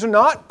 Now these are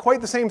not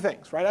quite the same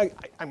things, right?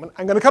 I'm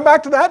going to come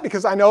back to that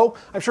because I'm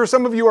sure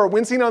some of you are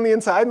wincing on the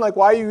inside and like,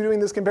 why are you doing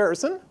this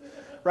comparison,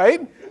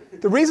 right?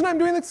 The reason I'm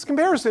doing this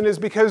comparison is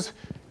because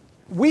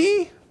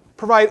we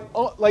provide,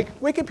 like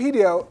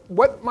Wikipedia,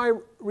 what my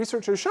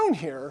research has shown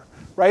here,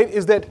 right,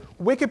 is that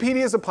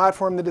Wikipedia is a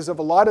platform that is of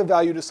a lot of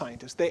value to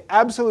scientists. They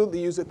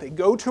absolutely use it. They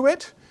go to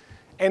it,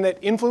 and it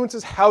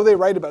influences how they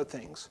write about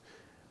things.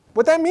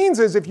 What that means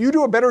is if you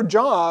do a better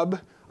job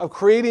of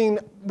creating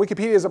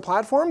Wikipedia as a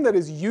platform that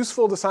is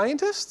useful to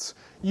scientists,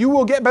 you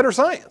will get better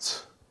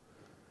science,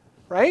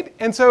 right?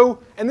 And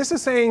this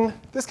is saying,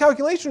 this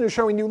calculation is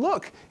showing you,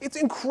 look, it's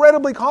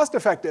incredibly cost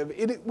effective.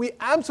 We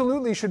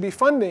absolutely should be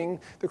funding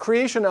the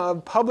creation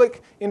of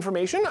public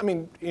information. I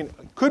mean, it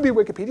could be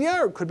Wikipedia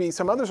or it could be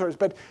some other source,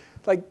 but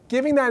like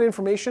giving that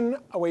information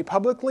away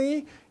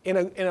publicly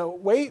in a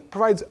way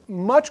provides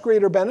much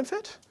greater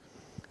benefit,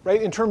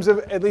 right, in terms of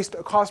at least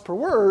a cost per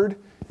word.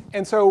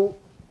 And so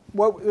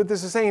what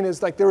this is saying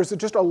is like there is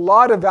just a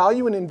lot of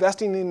value in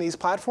investing in these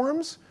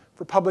platforms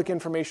for public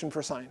information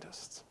for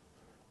scientists.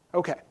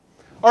 Okay.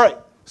 All right.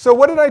 So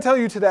what did I tell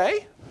you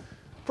today?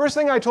 First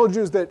thing I told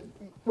you is that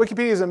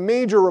Wikipedia is a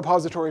major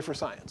repository for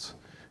science.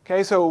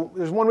 Okay, so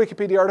there's one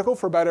Wikipedia article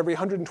for about every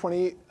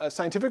 120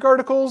 scientific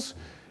articles.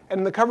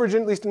 And the coverage,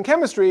 at least in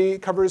chemistry,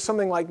 covers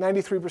something like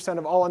 93%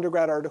 of all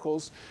undergrad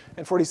articles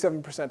and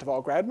 47% of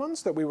all grad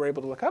ones that we were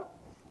able to look up.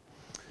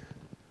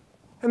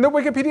 And that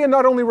Wikipedia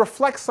not only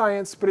reflects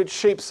science, but it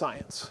shapes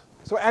science.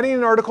 So adding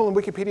an article in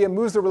Wikipedia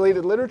moves the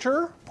related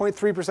literature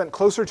 0.3%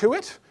 closer to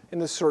it in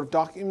this sort of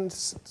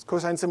document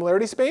cosine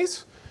similarity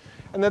space.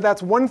 And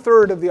that's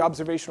 1/3 of the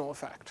observational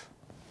effect.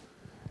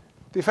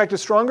 The effect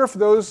is stronger for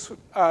those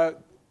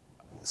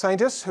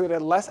scientists who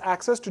had less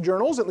access to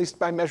journals, at least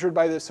measured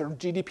by the sort of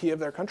GDP of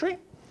their country.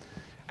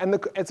 And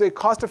it's a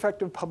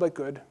cost-effective public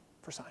good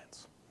for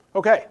science.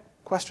 OK,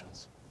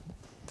 questions?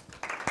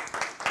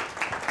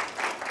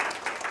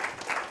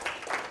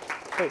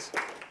 Please.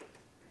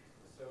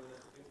 So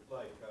it's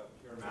like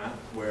pure math,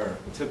 where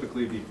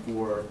typically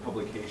before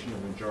publication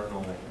in a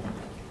journal,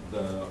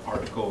 the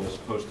article is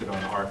posted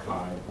on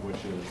arXiv, which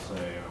is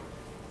a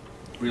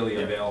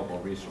really available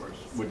resource.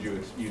 Would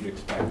you'd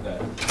expect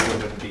that there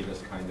wouldn't be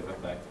this kind of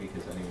effect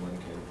because anyone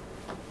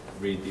can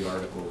read the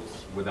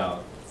articles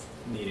without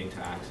needing to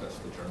access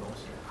the journals?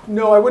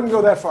 No, I wouldn't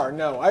go that far.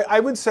 No, I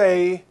would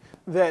say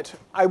that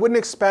I wouldn't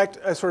expect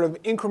a sort of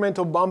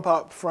incremental bump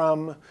up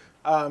from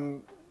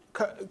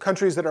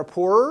countries that are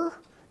poorer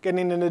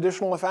getting an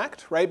additional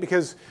effect, right?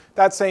 Because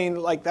that's saying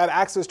like that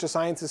access to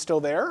science is still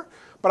there.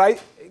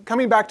 But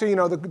coming back to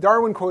the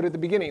Darwin quote at the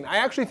beginning, I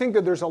actually think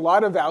that there's a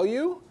lot of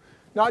value,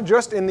 not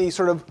just in the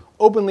sort of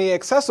openly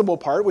accessible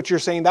part, which you're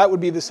saying that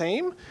would be the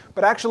same,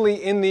 but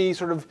actually in the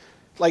sort of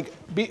like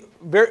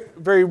very,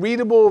 very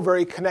readable,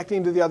 very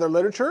connecting to the other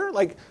literature.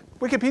 Like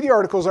Wikipedia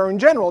articles are in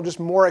general just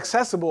more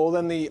accessible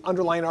than the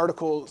underlying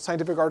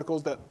scientific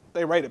articles that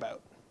they write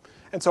about.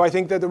 And so I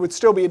think that there would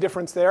still be a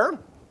difference there.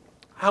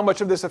 How much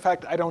of this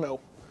effect, I don't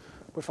know,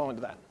 would fall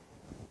into that.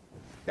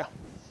 Yeah.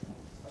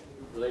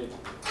 Related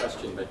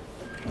question, but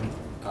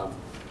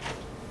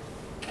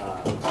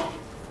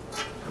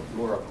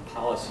more of a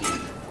policy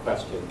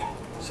question.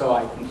 So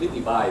I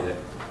completely buy that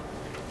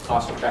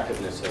cost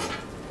effectiveness of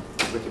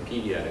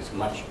Wikipedia is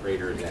much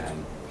greater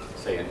than,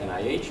 say, an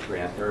NIH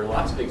grant. There are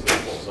lots of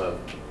examples of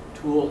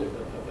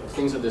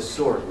things of this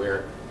sort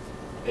where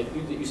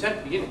you said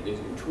at the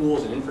beginning,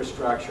 tools and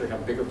infrastructure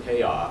have bigger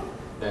payoff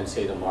than,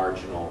 say, the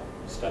marginal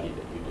study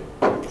that you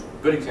do.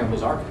 Good example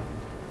is arXiv,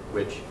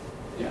 which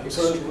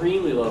is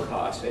extremely low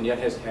cost and yet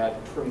has had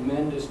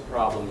tremendous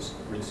problems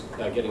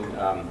getting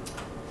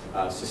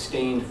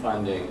sustained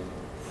funding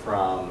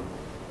from,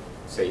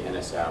 say,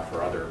 NSF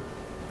or other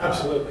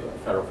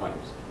federal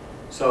funders.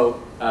 So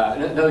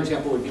another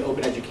example would be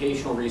open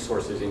educational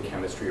resources in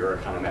chemistry or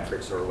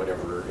econometrics or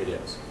whatever it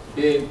is.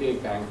 Big,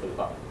 big bang for the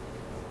buck.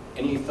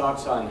 Any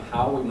thoughts on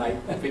how we might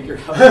figure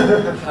out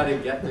how to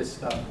get this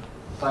stuff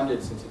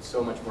funded, since it's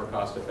so much more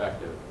cost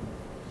effective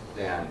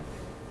than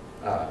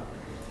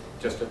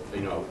just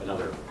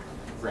another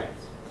grant?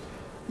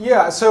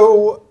 Yeah.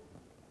 So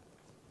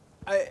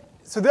the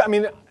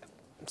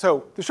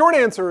short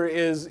answer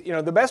is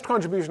the best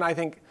contribution I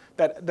think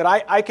that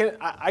I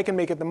can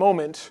make at the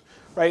moment,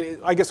 right?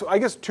 I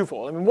guess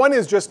twofold. I mean, one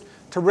is just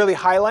to really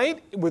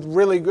highlight with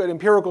really good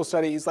empirical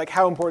studies like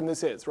how important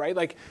this is, right?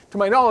 Like to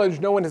my knowledge,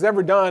 no one has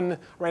ever done a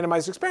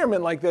randomized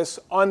experiment like this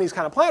on these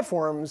kind of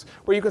platforms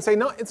where you can say,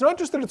 no, it's not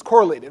just that it's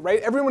correlated, right?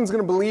 Everyone's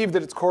going to believe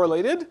that it's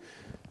correlated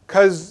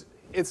because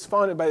it's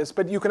funded by this,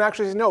 but you can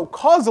actually say, no,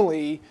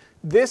 causally,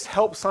 this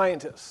helps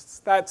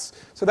scientists. I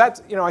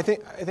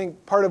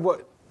think part of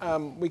what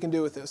we can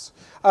do with this.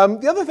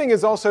 The other thing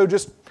is also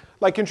just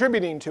like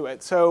contributing to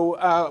it.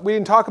 So we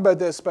didn't talk about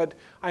this, but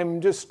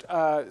I'm just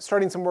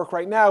starting some work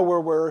right now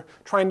where we're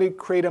trying to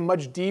create a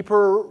much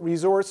deeper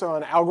resource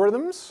on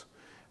algorithms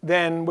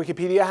than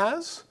Wikipedia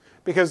has.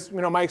 Because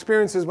my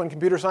experience is when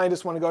computer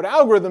scientists want to go to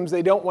algorithms,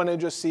 they don't want to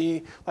just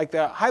see like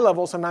the high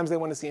level. Sometimes they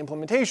want to see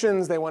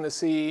implementations. They want to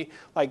see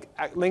like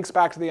links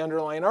back to the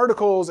underlying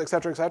articles, et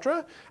cetera, et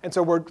cetera. And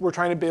so we're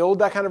trying to build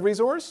that kind of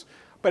resource.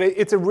 But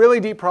it's a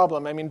really deep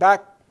problem. I mean,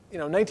 back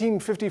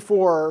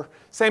 1954,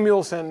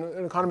 Samuelson,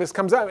 an economist,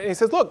 comes out and he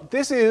says, look,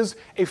 this is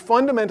a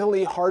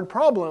fundamentally hard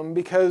problem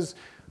because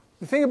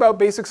the thing about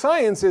basic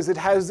science is it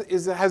has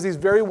these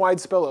very wide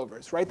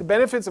spillovers, right? The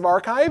benefits of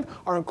arXiv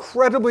are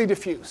incredibly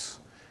diffuse.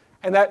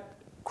 And that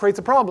creates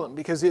a problem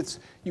because it's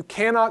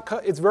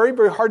very,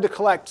 very hard to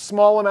collect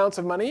small amounts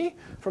of money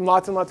from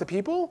lots and lots of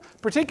people,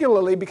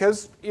 particularly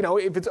because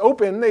if it's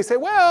open, they say,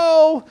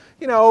 well,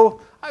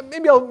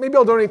 maybe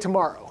I'll donate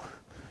tomorrow.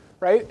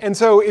 Right? And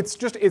so it's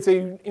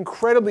an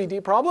incredibly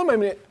deep problem. I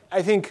mean,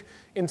 I think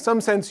in some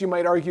sense you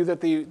might argue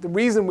that the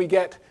reason we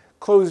get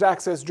closed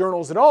access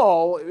journals at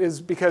all is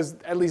because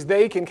at least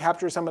they can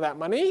capture some of that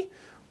money.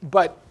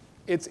 But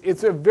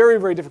it's a very,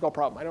 very difficult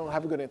problem. I don't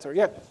have a good answer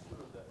yet.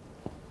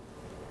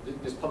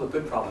 This public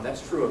good problem,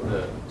 that's true of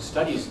the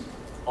studies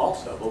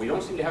also, but we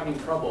don't seem to have any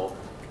trouble,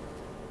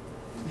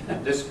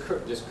 this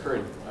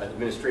current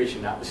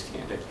administration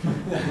notwithstanding,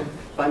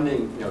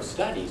 funding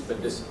studies,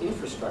 but this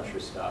infrastructure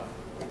stuff,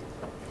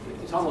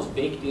 it's almost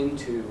baked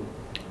into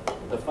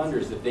the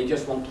funders that they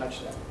just won't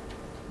touch that.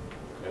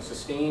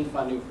 Sustained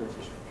funding for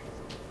infrastructure,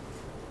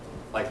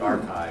 like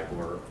arXiv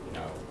or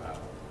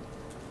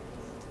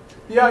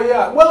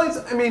Yeah. Well,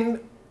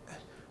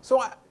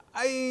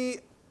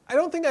 I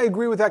don't think I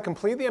agree with that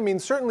completely. I mean,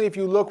 certainly if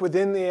you look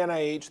within the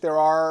NIH, there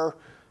are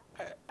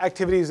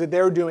activities that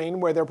they're doing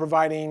where they're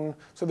providing.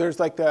 So there's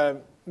like the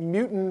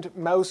mutant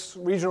mouse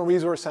regional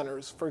resource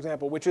centers, for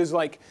example, which is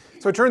like.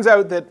 So it turns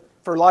out that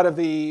for a lot of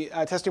the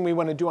testing we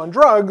want to do on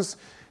drugs,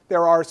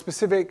 there are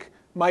specific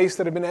mice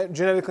that have been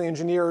genetically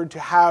engineered to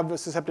have a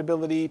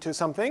susceptibility to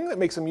something that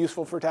makes them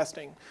useful for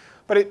testing.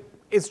 But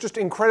it's just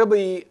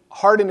incredibly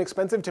hard and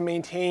expensive to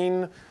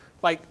maintain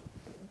like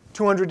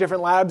 200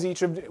 different labs,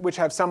 each of which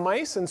have some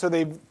mice, and so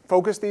they've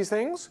focused these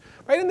things,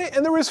 right?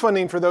 And there is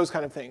funding for those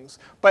kind of things.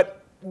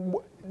 But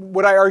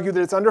would I argue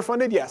that it's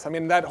underfunded? Yes. I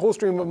mean, that whole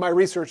stream of my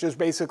research is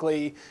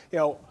basically,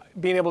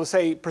 being able to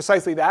say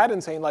precisely that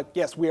and saying, like,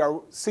 yes, we are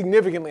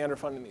significantly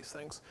underfunding these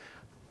things.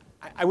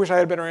 I wish I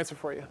had a better answer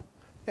for you.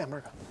 Yeah,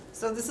 Margo.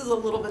 So this is a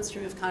little bit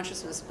stream of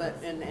consciousness, but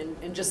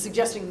and just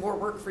suggesting more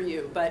work for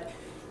you. But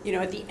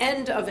at the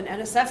end of an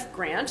NSF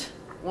grant,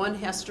 one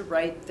has to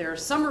write their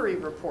summary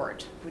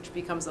report, which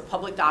becomes a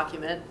public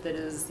document that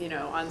is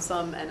on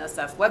some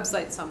NSF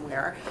website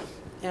somewhere.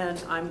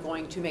 And I'm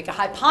going to make a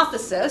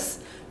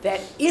hypothesis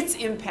that its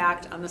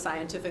impact on the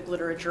scientific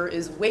literature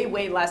is way,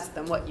 way less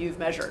than what you've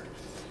measured.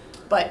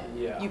 But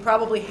you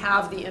probably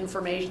have the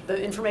information.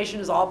 The information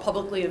is all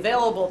publicly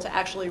available to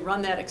actually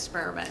run that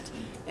experiment.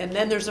 And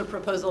then there's a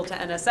proposal to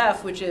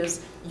NSF, which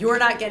is you're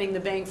not getting the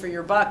bang for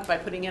your buck by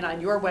putting it on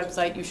your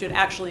website. You should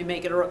actually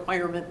make it a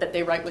requirement that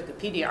they write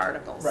Wikipedia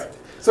articles. Right.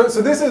 So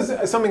this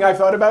is something I've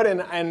thought about,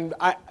 and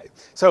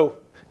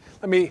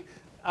let me.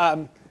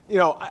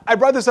 I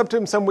brought this up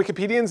to some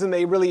Wikipedians, and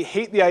they really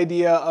hate the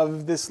idea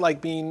of this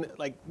being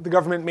the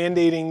government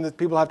mandating that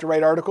people have to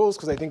write articles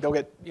because they think they'll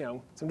get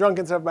some drunk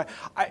and stuff. But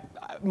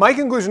my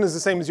conclusion is the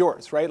same as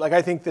yours, right?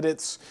 I think that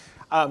it's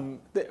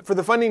for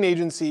the funding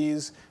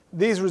agencies,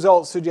 these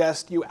results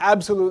suggest you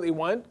absolutely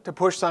want to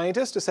push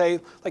scientists to say,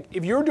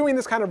 if you're doing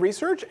this kind of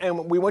research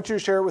and we want you to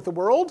share it with the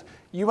world,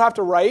 you have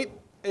to write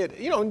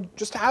it,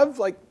 just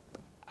have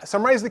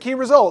summarize the key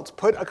results,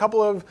 put a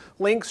couple of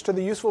links to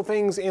the useful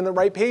things in the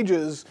right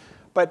pages.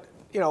 But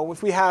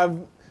if we have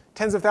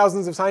tens of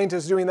thousands of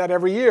scientists doing that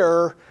every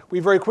year, we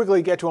very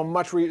quickly get to a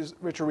much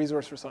richer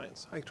resource for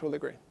science. I totally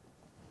agree.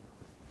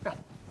 Yeah.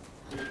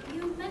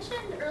 You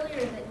mentioned earlier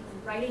that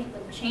writing,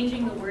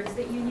 changing the words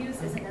that you use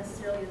isn't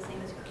necessarily the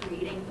same as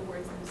creating the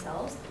words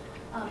themselves.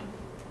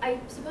 I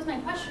suppose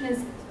my question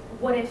is,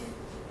 what if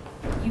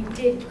you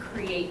did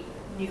create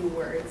new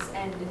words,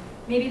 and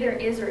maybe there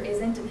is or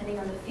isn't, depending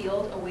on the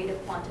field, a way to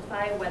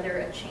quantify whether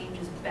a change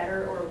is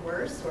better or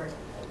worse, or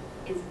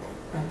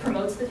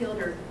promotes the field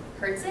or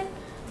hurts it.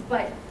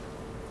 But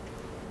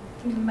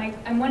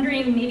I'm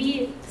wondering,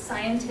 maybe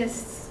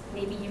scientists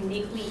may be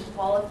uniquely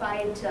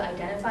qualified to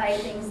identify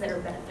things that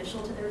are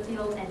beneficial to their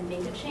field and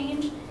make a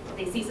change. If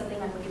they see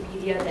something on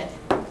Wikipedia that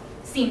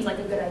seems like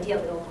a good idea,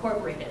 they'll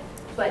incorporate it.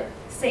 But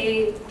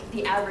say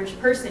the average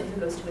person who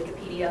goes to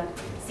Wikipedia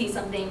sees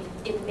something,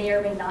 it may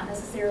or may not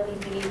necessarily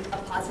be a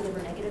positive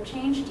or negative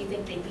change. Do you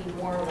think they'd be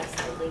more or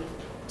less likely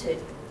to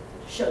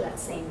show that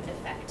same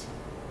effect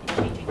in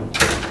changing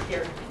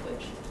their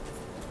language?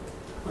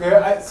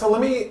 Okay, so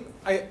let me,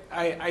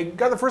 I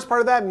got the first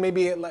part of that, and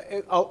maybe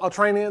I'll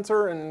try and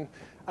answer. And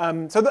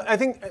I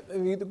think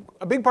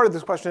a big part of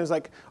this question is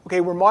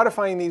okay, we're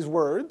modifying these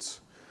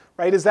words,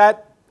 right? Is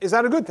that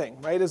a good thing,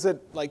 right? Is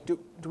it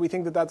do we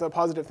think that that's a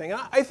positive thing?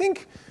 I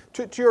think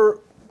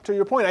to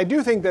your point, I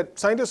do think that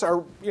scientists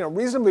are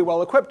reasonably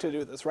well equipped to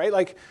do this, right?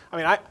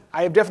 I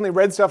have definitely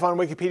read stuff on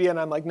Wikipedia, and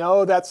I'm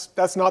no,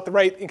 that's not the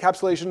right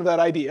encapsulation of that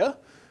idea,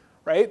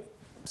 right?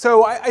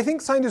 So I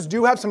think scientists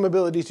do have some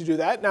ability to do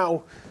that.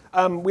 Now,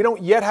 we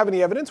don't yet have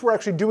any evidence. We're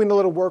actually doing a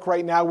little work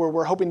right now where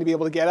we're hoping to be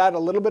able to get at a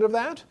little bit of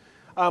that,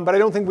 but I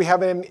don't think we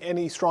have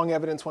any strong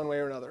evidence one way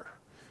or another.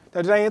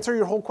 Now, did I answer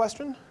your whole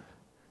question?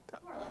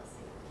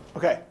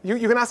 Okay,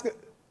 you can ask it.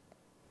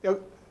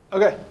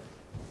 Okay.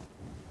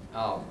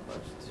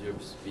 To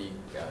speak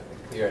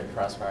clear and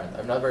transparent,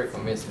 I'm not very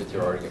convinced with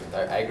your argument.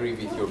 I agree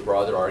with your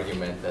broader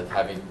argument that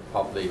having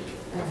public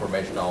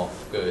informational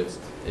goods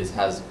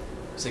has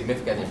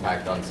significant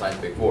impact on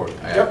scientific work.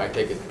 I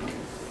take it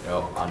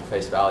on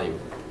face value.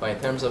 But in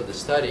terms of the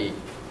study,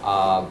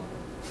 my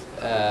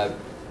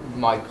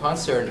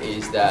concern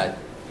is that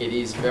it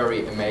is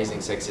very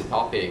amazing, sexy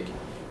topic,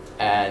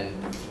 and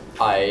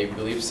I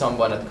believe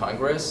someone at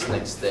Congress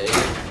next day,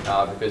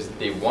 because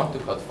they want to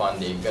cut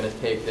funding, going to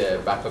take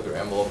the back of your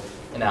envelope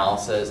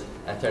analysis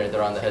and turn it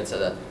around the head, so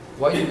that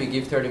why do we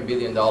give $13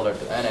 billion to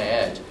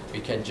NIH?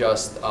 We can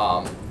just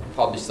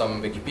publish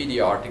some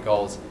Wikipedia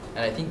articles,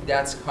 and I think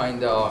that's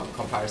kind of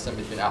comparison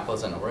between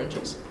apples and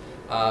oranges.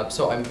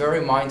 So I'm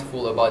very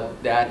mindful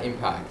about that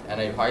impact,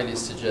 and I highly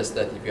suggest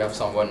that if you have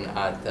someone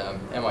at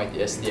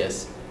MIT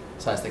STS,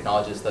 Science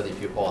Technology Study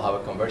people, have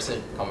a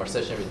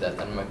conversation with that.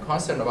 And my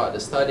concern about the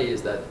study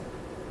is that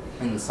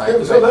in the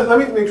scientific... So let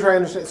me make sure I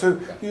understand. So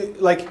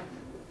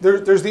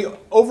there's the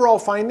overall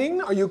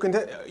finding. Are you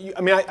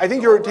I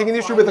think you're taking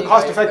issue with the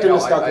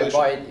cost-effectiveness calculation.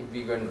 I buy it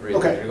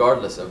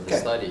regardless of the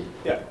study.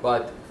 Yeah.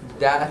 But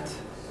that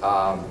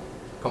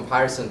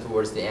comparison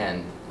towards the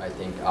end, I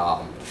think...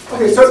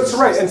 Okay, so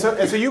right, and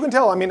so you can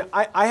tell,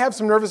 I have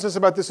some nervousness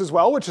about this as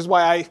well, which is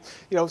why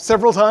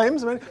several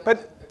times,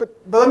 but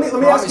let me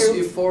ask you.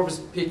 If Forbes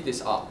picked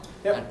this up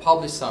and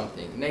published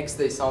something, next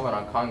day someone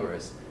on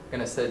Congress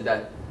gonna say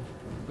that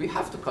we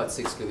have to cut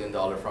 $6 billion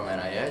from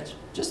NIH,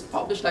 just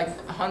publish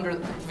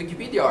 100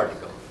 Wikipedia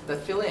articles that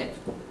fill in.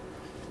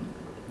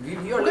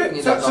 We are living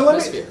in that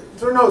atmosphere.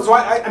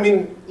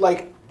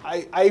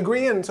 I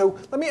agree, and so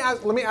let me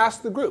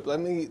ask the group.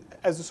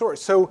 As a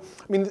source. So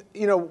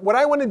what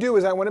I want to do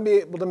is I want to be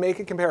able to make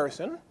a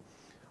comparison,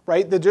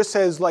 right? That just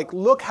says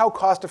look how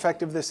cost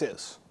effective this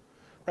is,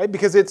 right?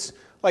 Because it's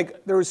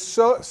like there is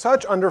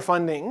such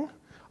underfunding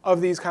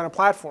of these kind of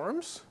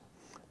platforms,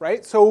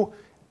 right? So,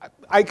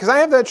 because I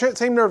have that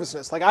same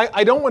nervousness. Like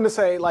I don't want to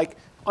say like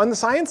on the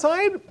science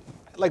side,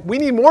 like we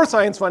need more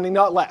science funding,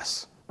 not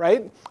less,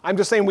 right? I'm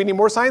just saying we need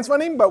more science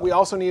funding, but we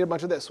also need a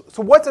bunch of this.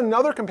 So what's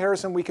another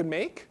comparison we could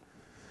make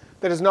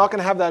that is not going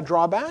to have that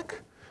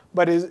drawback,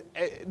 but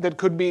that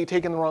could be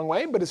taken the wrong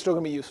way, but it's still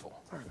going to be useful?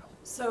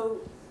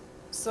 So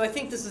I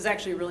think this is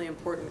actually a really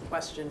important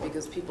question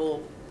because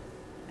people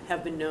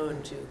have been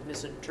known to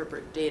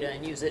misinterpret data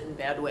and use it in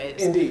bad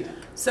ways. Indeed.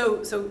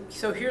 So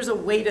here's a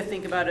way to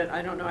think about it.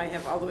 I don't know I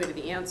have all the way to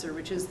the answer,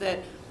 which is that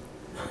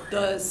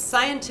the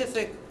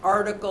scientific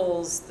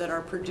articles that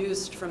are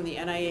produced from the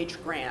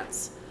NIH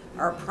grants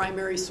are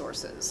primary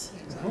sources.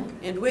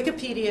 And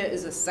Wikipedia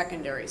is a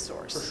secondary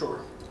source. For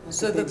sure.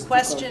 So the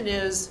question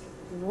is,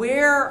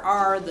 where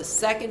are the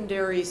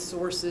secondary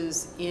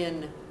sources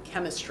in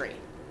chemistry?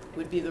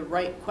 Would be the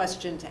right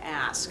question to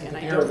ask. And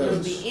I don't know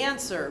the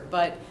answer,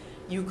 but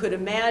you could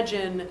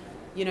imagine,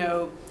 you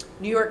know,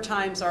 New York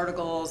Times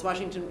articles,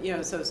 Washington, you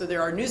know, so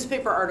there are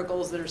newspaper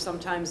articles that are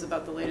sometimes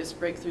about the latest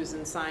breakthroughs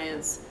in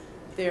science.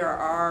 There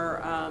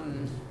are,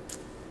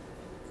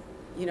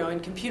 you know, in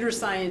computer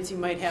science, you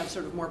might have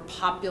sort of more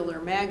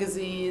popular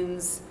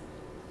magazines.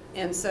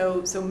 And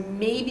so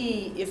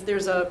maybe if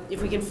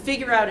we can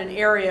figure out an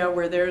area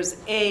where there's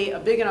a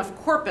big enough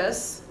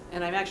corpus,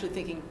 and I'm actually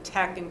thinking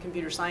tech and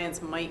computer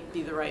science might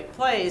be the right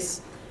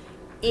place,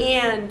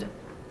 and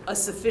a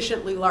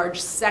sufficiently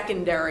large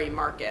secondary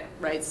market,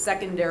 right?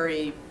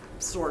 Secondary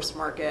source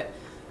market,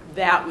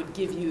 that would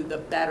give you the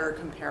better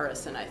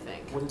comparison, I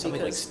think. Wouldn't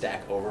something like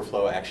Stack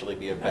Overflow actually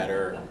be a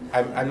better,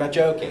 I'm not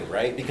joking,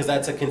 right? Because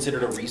that's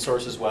considered a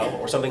resource as well,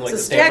 or something like so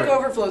the Stanford. Stack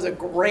Overflow is a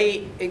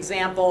great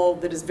example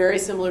that is very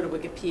similar to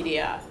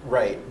Wikipedia.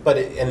 Right, but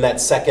in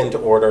that second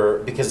order,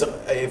 because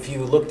if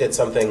you looked at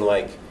something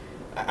like,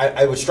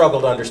 I would struggle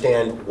to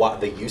understand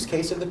what the use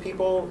case of the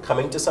people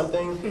coming to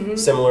something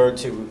similar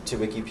to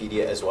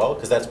Wikipedia as well,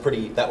 because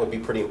that would be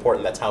pretty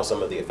important. That's how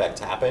some of the effects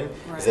happen,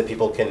 is that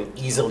people can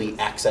easily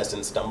access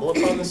and stumble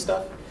upon this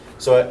stuff.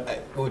 So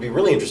it would be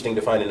really interesting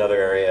to find another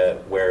area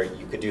where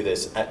you could do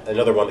this.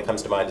 Another one that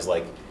comes to mind is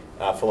like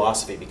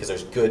philosophy, because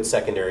there's good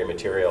secondary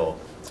material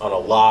on a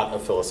lot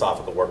of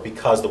philosophical work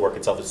because the work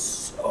itself is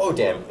so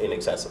damn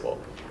inaccessible.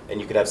 And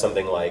you could have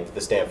something like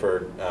the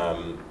Stanford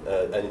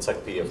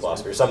Encyclopedia of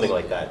Philosophy or something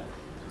like that,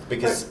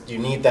 because you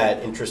need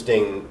that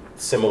interesting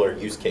similar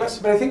use case.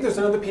 But I think there's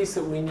another piece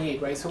that we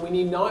need, right? So we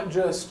need not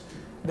just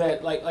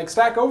that, like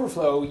Stack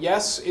Overflow,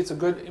 yes, it's a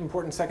good,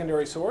 important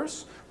secondary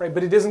source, right?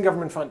 But it isn't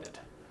government funded,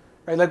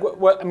 right? Like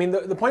what I mean,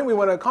 the point we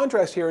want to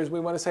contrast here is we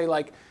want to say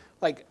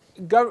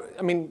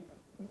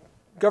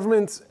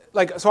governments,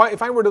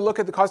 if I were to look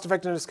at the cost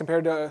effectiveness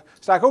compared to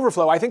Stack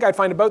Overflow, I think I'd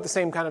find about the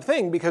same kind of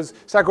thing, because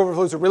Stack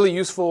Overflow is a really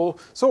useful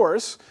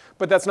source,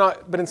 but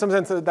in some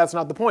sense that's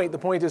not the point. The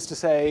point is to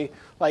say,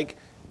 like,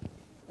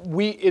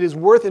 it is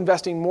worth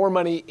investing more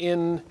money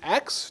in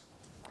X,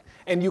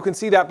 and you can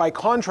see that by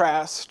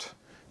contrast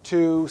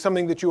to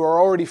something that you are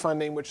already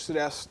funding, which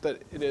suggests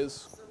that it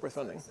is worth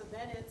funding. So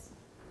then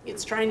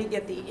it's trying to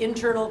get the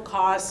internal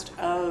cost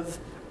of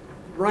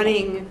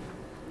running,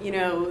 you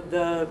know,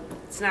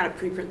 it's not a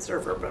preprint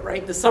server, but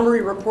right, the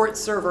summary report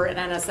server at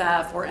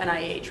NSF or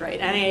NIH, right?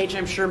 NIH,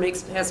 I'm sure,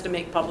 has to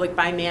make public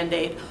by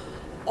mandate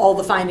all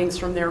the findings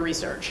from their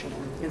research.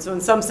 And so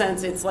in some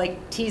sense, it's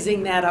like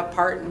teasing that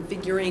apart and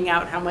figuring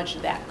out how much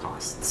that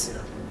costs.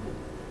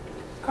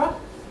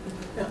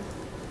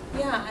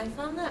 Yeah, I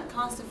found that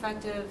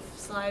cost-effective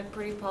slide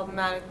pretty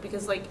problematic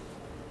because, like,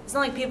 it's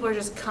not like people are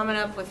just coming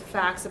up with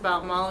facts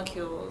about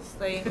molecules.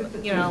 They,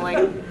 you know, like,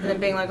 and then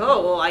being like,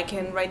 oh, well, I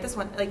can write this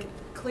one. Like,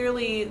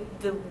 clearly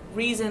the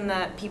reason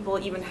that people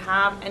even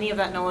have any of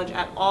that knowledge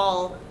at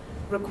all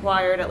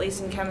required, at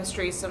least in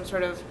chemistry, some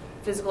sort of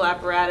physical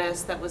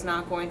apparatus that was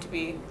not going to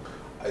be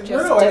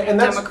just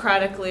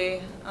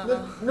democratically.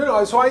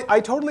 So I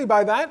totally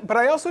buy that, but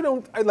I also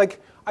don't,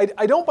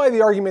 I don't buy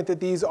the argument that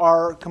these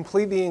are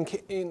completely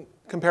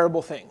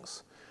incomparable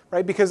things,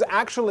 right? Because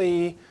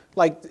actually,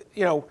 like,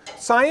 you know,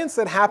 science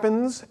that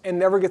happens and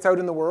never gets out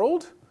in the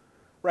world,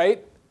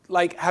 right,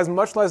 like, has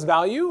much less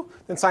value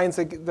than science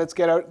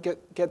that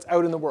gets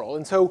out in the world.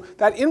 And so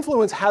that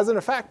influence has an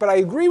effect, but I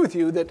agree with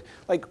you that,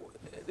 like,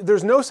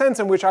 there's no sense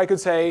in which I could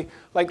say,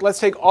 like, let's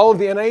take all of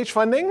the NIH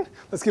funding,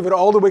 let's give it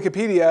all to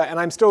Wikipedia, and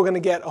I'm still going to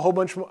get a whole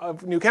bunch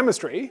of new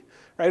chemistry,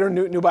 right, or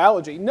new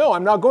biology. No,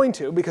 I'm not going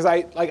to, because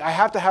I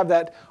have to have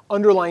that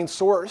underlying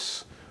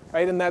source,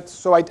 right? And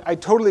so I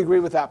totally agree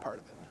with that part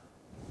of it.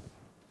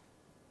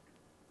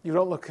 You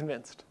don't look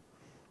convinced.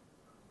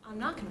 I'm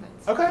not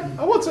convinced. Okay.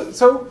 Oh, well,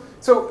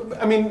 so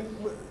I mean,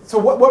 so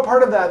what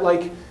part of that,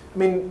 like, I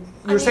mean,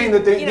 you're saying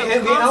that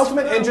the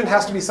ultimate engine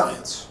has to be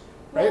science,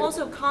 right? Well,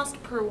 also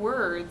cost per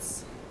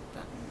words.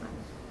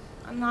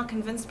 I'm not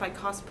convinced by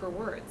cost per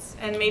words.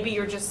 And maybe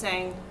you're just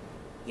saying,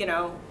 you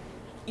know,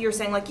 you're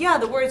saying like, yeah,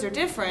 the words are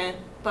different,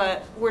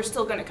 but we're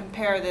still going to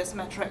compare this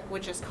metric,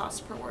 which is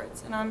cost per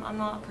words. And I'm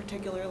not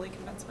particularly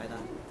convinced by that.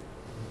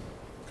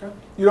 Okay.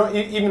 You don't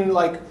even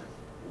like,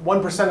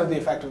 1% of the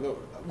effect of the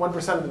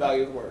 1% of the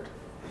value of the word.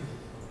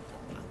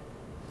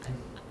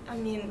 I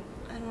mean,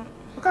 I don't.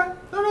 Okay.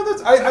 No,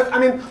 that's.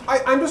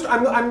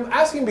 I'm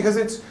asking because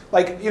it's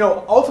like,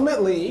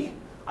 ultimately,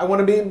 I want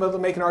to be able to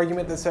make an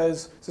argument that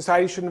says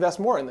society should invest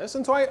more in this,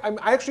 and so I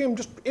actually am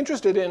just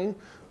interested in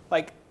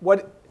like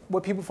what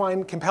people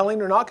find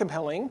compelling or not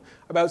compelling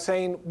about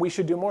saying we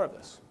should do more of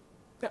this.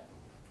 Yeah.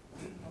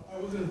 I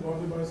wasn't as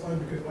bothered by the slide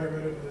because I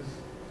read it as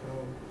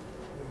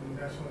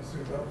the National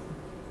Institute of Health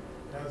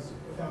has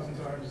 1,000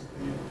 times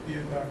the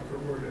impact per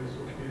word as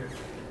Wikipedia.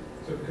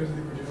 So because of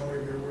the originality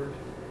of their work,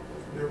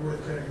 they're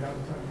worth creating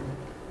 1,000 times more.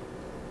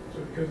 So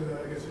because of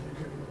that, I guess if you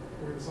can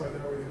word the slide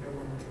that way, that no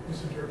one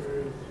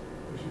misinterpreted it,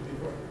 it should be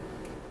fine.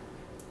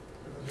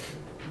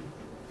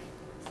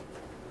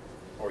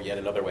 Or yet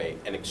another way,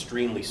 an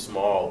extremely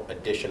small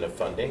addition of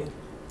funding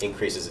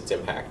increases its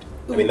impact.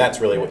 I mean, that's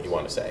really what you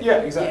want to say.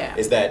 Yeah, exactly. Yeah.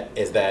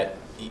 Is that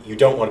you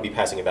don't want to be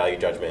passing a value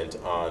judgment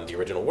on the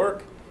original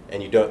work,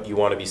 and you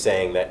want to be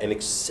saying that an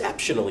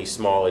exceptionally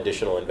small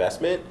additional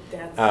investment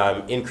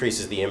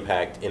increases the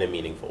impact in a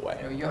meaningful way.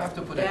 You have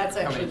to put That's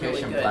a actually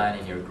communication really good. plan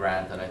in your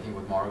grant, and I think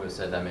what Margot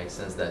said, that makes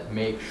sense, that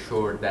make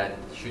sure that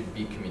should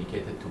be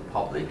communicated to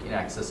public in an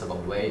accessible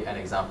way, and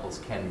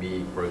examples can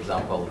be, for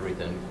example,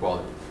 written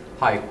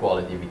high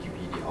quality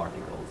Wikipedia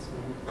articles.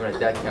 Right,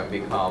 that can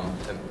become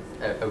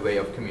a way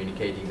of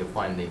communicating the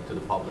finding to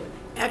the public.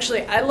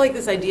 Actually, I like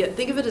this idea.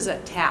 Think of it as a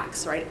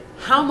tax, right?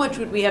 How much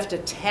would we have to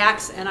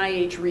tax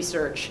NIH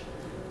research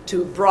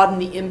to broaden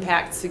the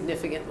impact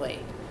significantly?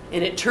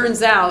 And it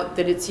turns out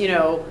that it's,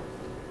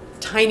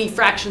 tiny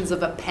fractions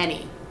of a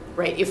penny,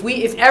 right? If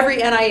every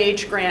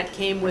NIH grant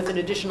came with an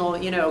additional,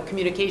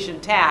 communication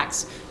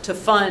tax to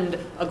fund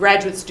a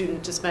graduate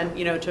student to spend,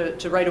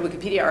 to write a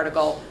Wikipedia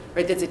article,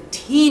 right? That's a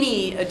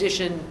teeny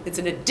addition. It's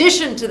an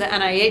addition to the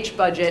NIH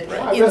budget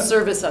in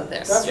service of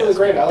this. That's really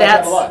great. I like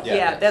that a lot.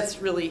 Yeah,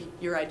 that's really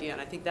your idea, and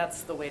I think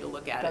that's the way to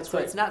look at it. So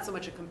great. it's not so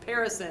much a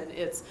comparison,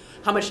 it's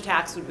how much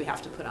tax would we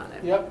have to put on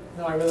it. Yep.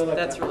 No, I really like that.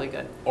 That's really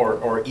good.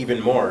 Or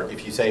even more,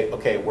 if you say,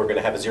 okay, we're going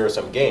to have a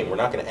zero-sum game, we're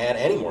not going to add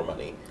any more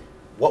money.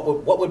 What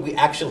would we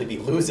actually be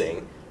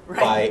losing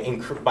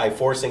by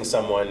forcing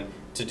someone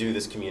to do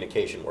this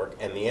communication work?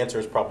 And the answer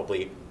is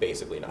probably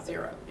basically nothing.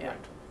 Zero. Yeah.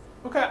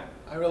 Okay.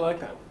 I really like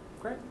that.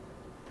 Great.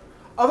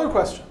 Other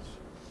questions?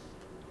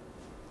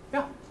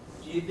 Yeah.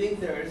 Do you think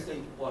there is a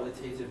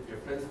qualitative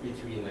difference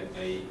between like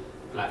a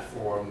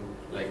platform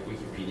like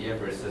Wikipedia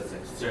versus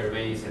like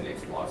surveys and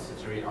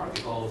expository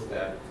articles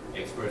that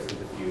experts in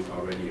the field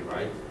already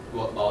write,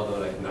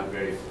 although like not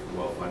very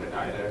well funded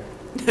either?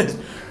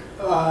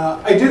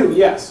 I do,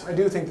 yes. I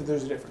do think that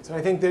there's a difference. And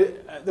I think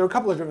that there are a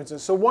couple of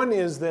differences. So one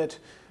is that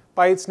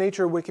by its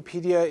nature,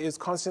 Wikipedia is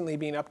constantly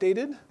being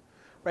updated,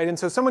 right? And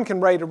so someone can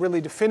write a really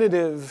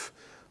definitive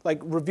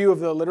review of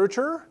the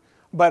literature,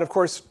 but of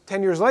course,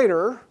 10 years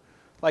later,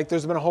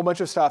 there's been a whole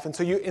bunch of stuff. And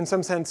so you, in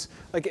some sense,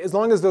 as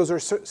long as those are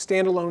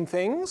standalone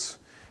things,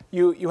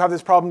 you have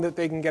this problem that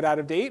they can get out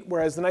of date.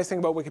 Whereas the nice thing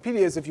about Wikipedia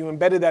is if you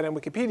embedded that in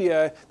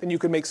Wikipedia, then you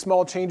could make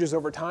small changes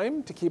over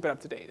time to keep it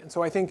up to date. And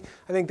so I think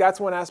that's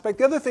one aspect.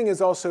 The other thing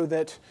is also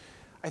that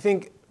I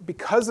think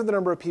because of the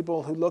number of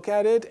people who look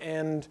at it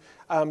and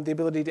the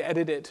ability to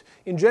edit it,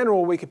 in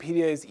general,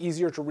 Wikipedia is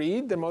easier to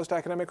read than most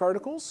academic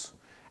articles.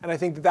 And I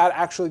think that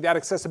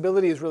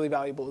accessibility is really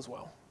valuable as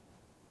well.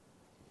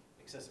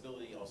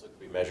 Accessibility also could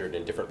be measured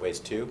in different ways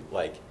too.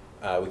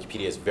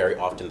 Wikipedia is very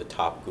often the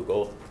top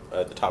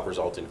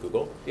result in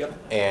Google. Yep.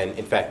 And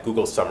in fact,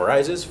 Google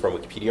summarizes from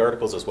Wikipedia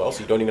articles as well,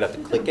 so you don't even have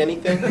to click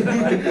anything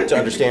to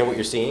understand what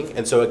you're seeing.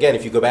 And so again,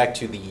 if you go back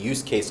to the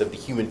use case of the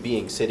human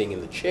being sitting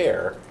in the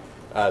chair,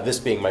 this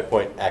being my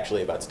point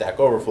actually about Stack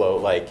Overflow,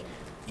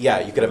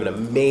 you could have an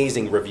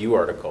amazing review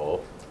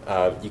article.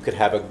 You could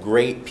have a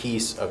great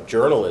piece of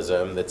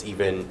journalism that's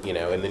even,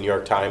 in the New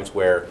York Times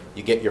where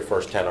you get your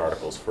first 10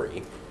 articles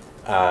free.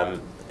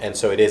 And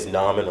so it is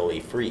nominally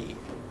free,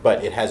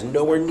 but it has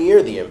nowhere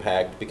near the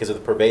impact because of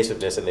the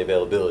pervasiveness and the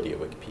availability of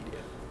Wikipedia.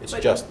 It's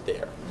just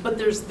there. But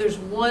there's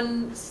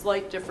one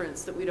slight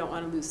difference that we don't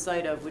want to lose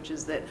sight of, which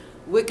is that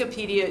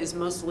Wikipedia is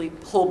mostly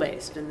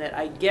pull-based, and that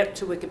I get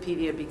to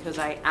Wikipedia because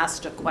I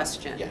asked a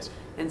question. Yes.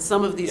 And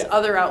some of these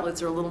other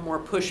outlets are a little more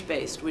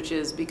push-based, which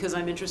is because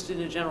I'm interested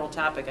in a general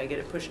topic, I get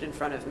it pushed in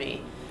front of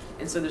me.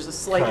 And so there's a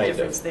slight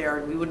difference there,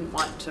 and we wouldn't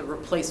want to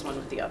replace one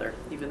with the other,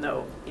 even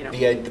though,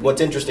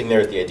 What's interesting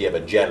there is the idea of a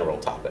general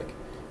topic.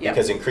 Yep.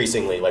 Because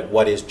increasingly,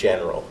 what is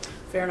general?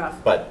 Fair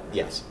enough. But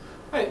yes.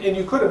 And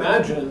you could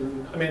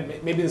imagine,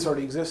 maybe this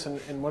already exists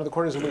in one of the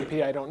corners of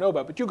Wikipedia I don't know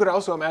about, but you could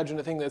also imagine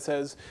a thing that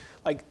says,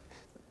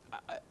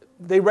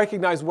 they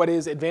recognize what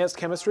is advanced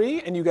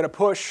chemistry, and you get a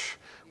push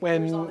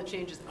when... There's all the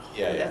changes.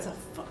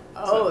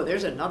 Oh,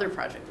 there's another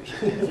project we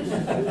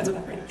should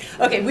do.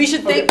 Okay, we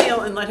should thank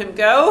Neil and let him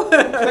go.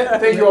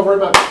 Thank you all very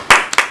much.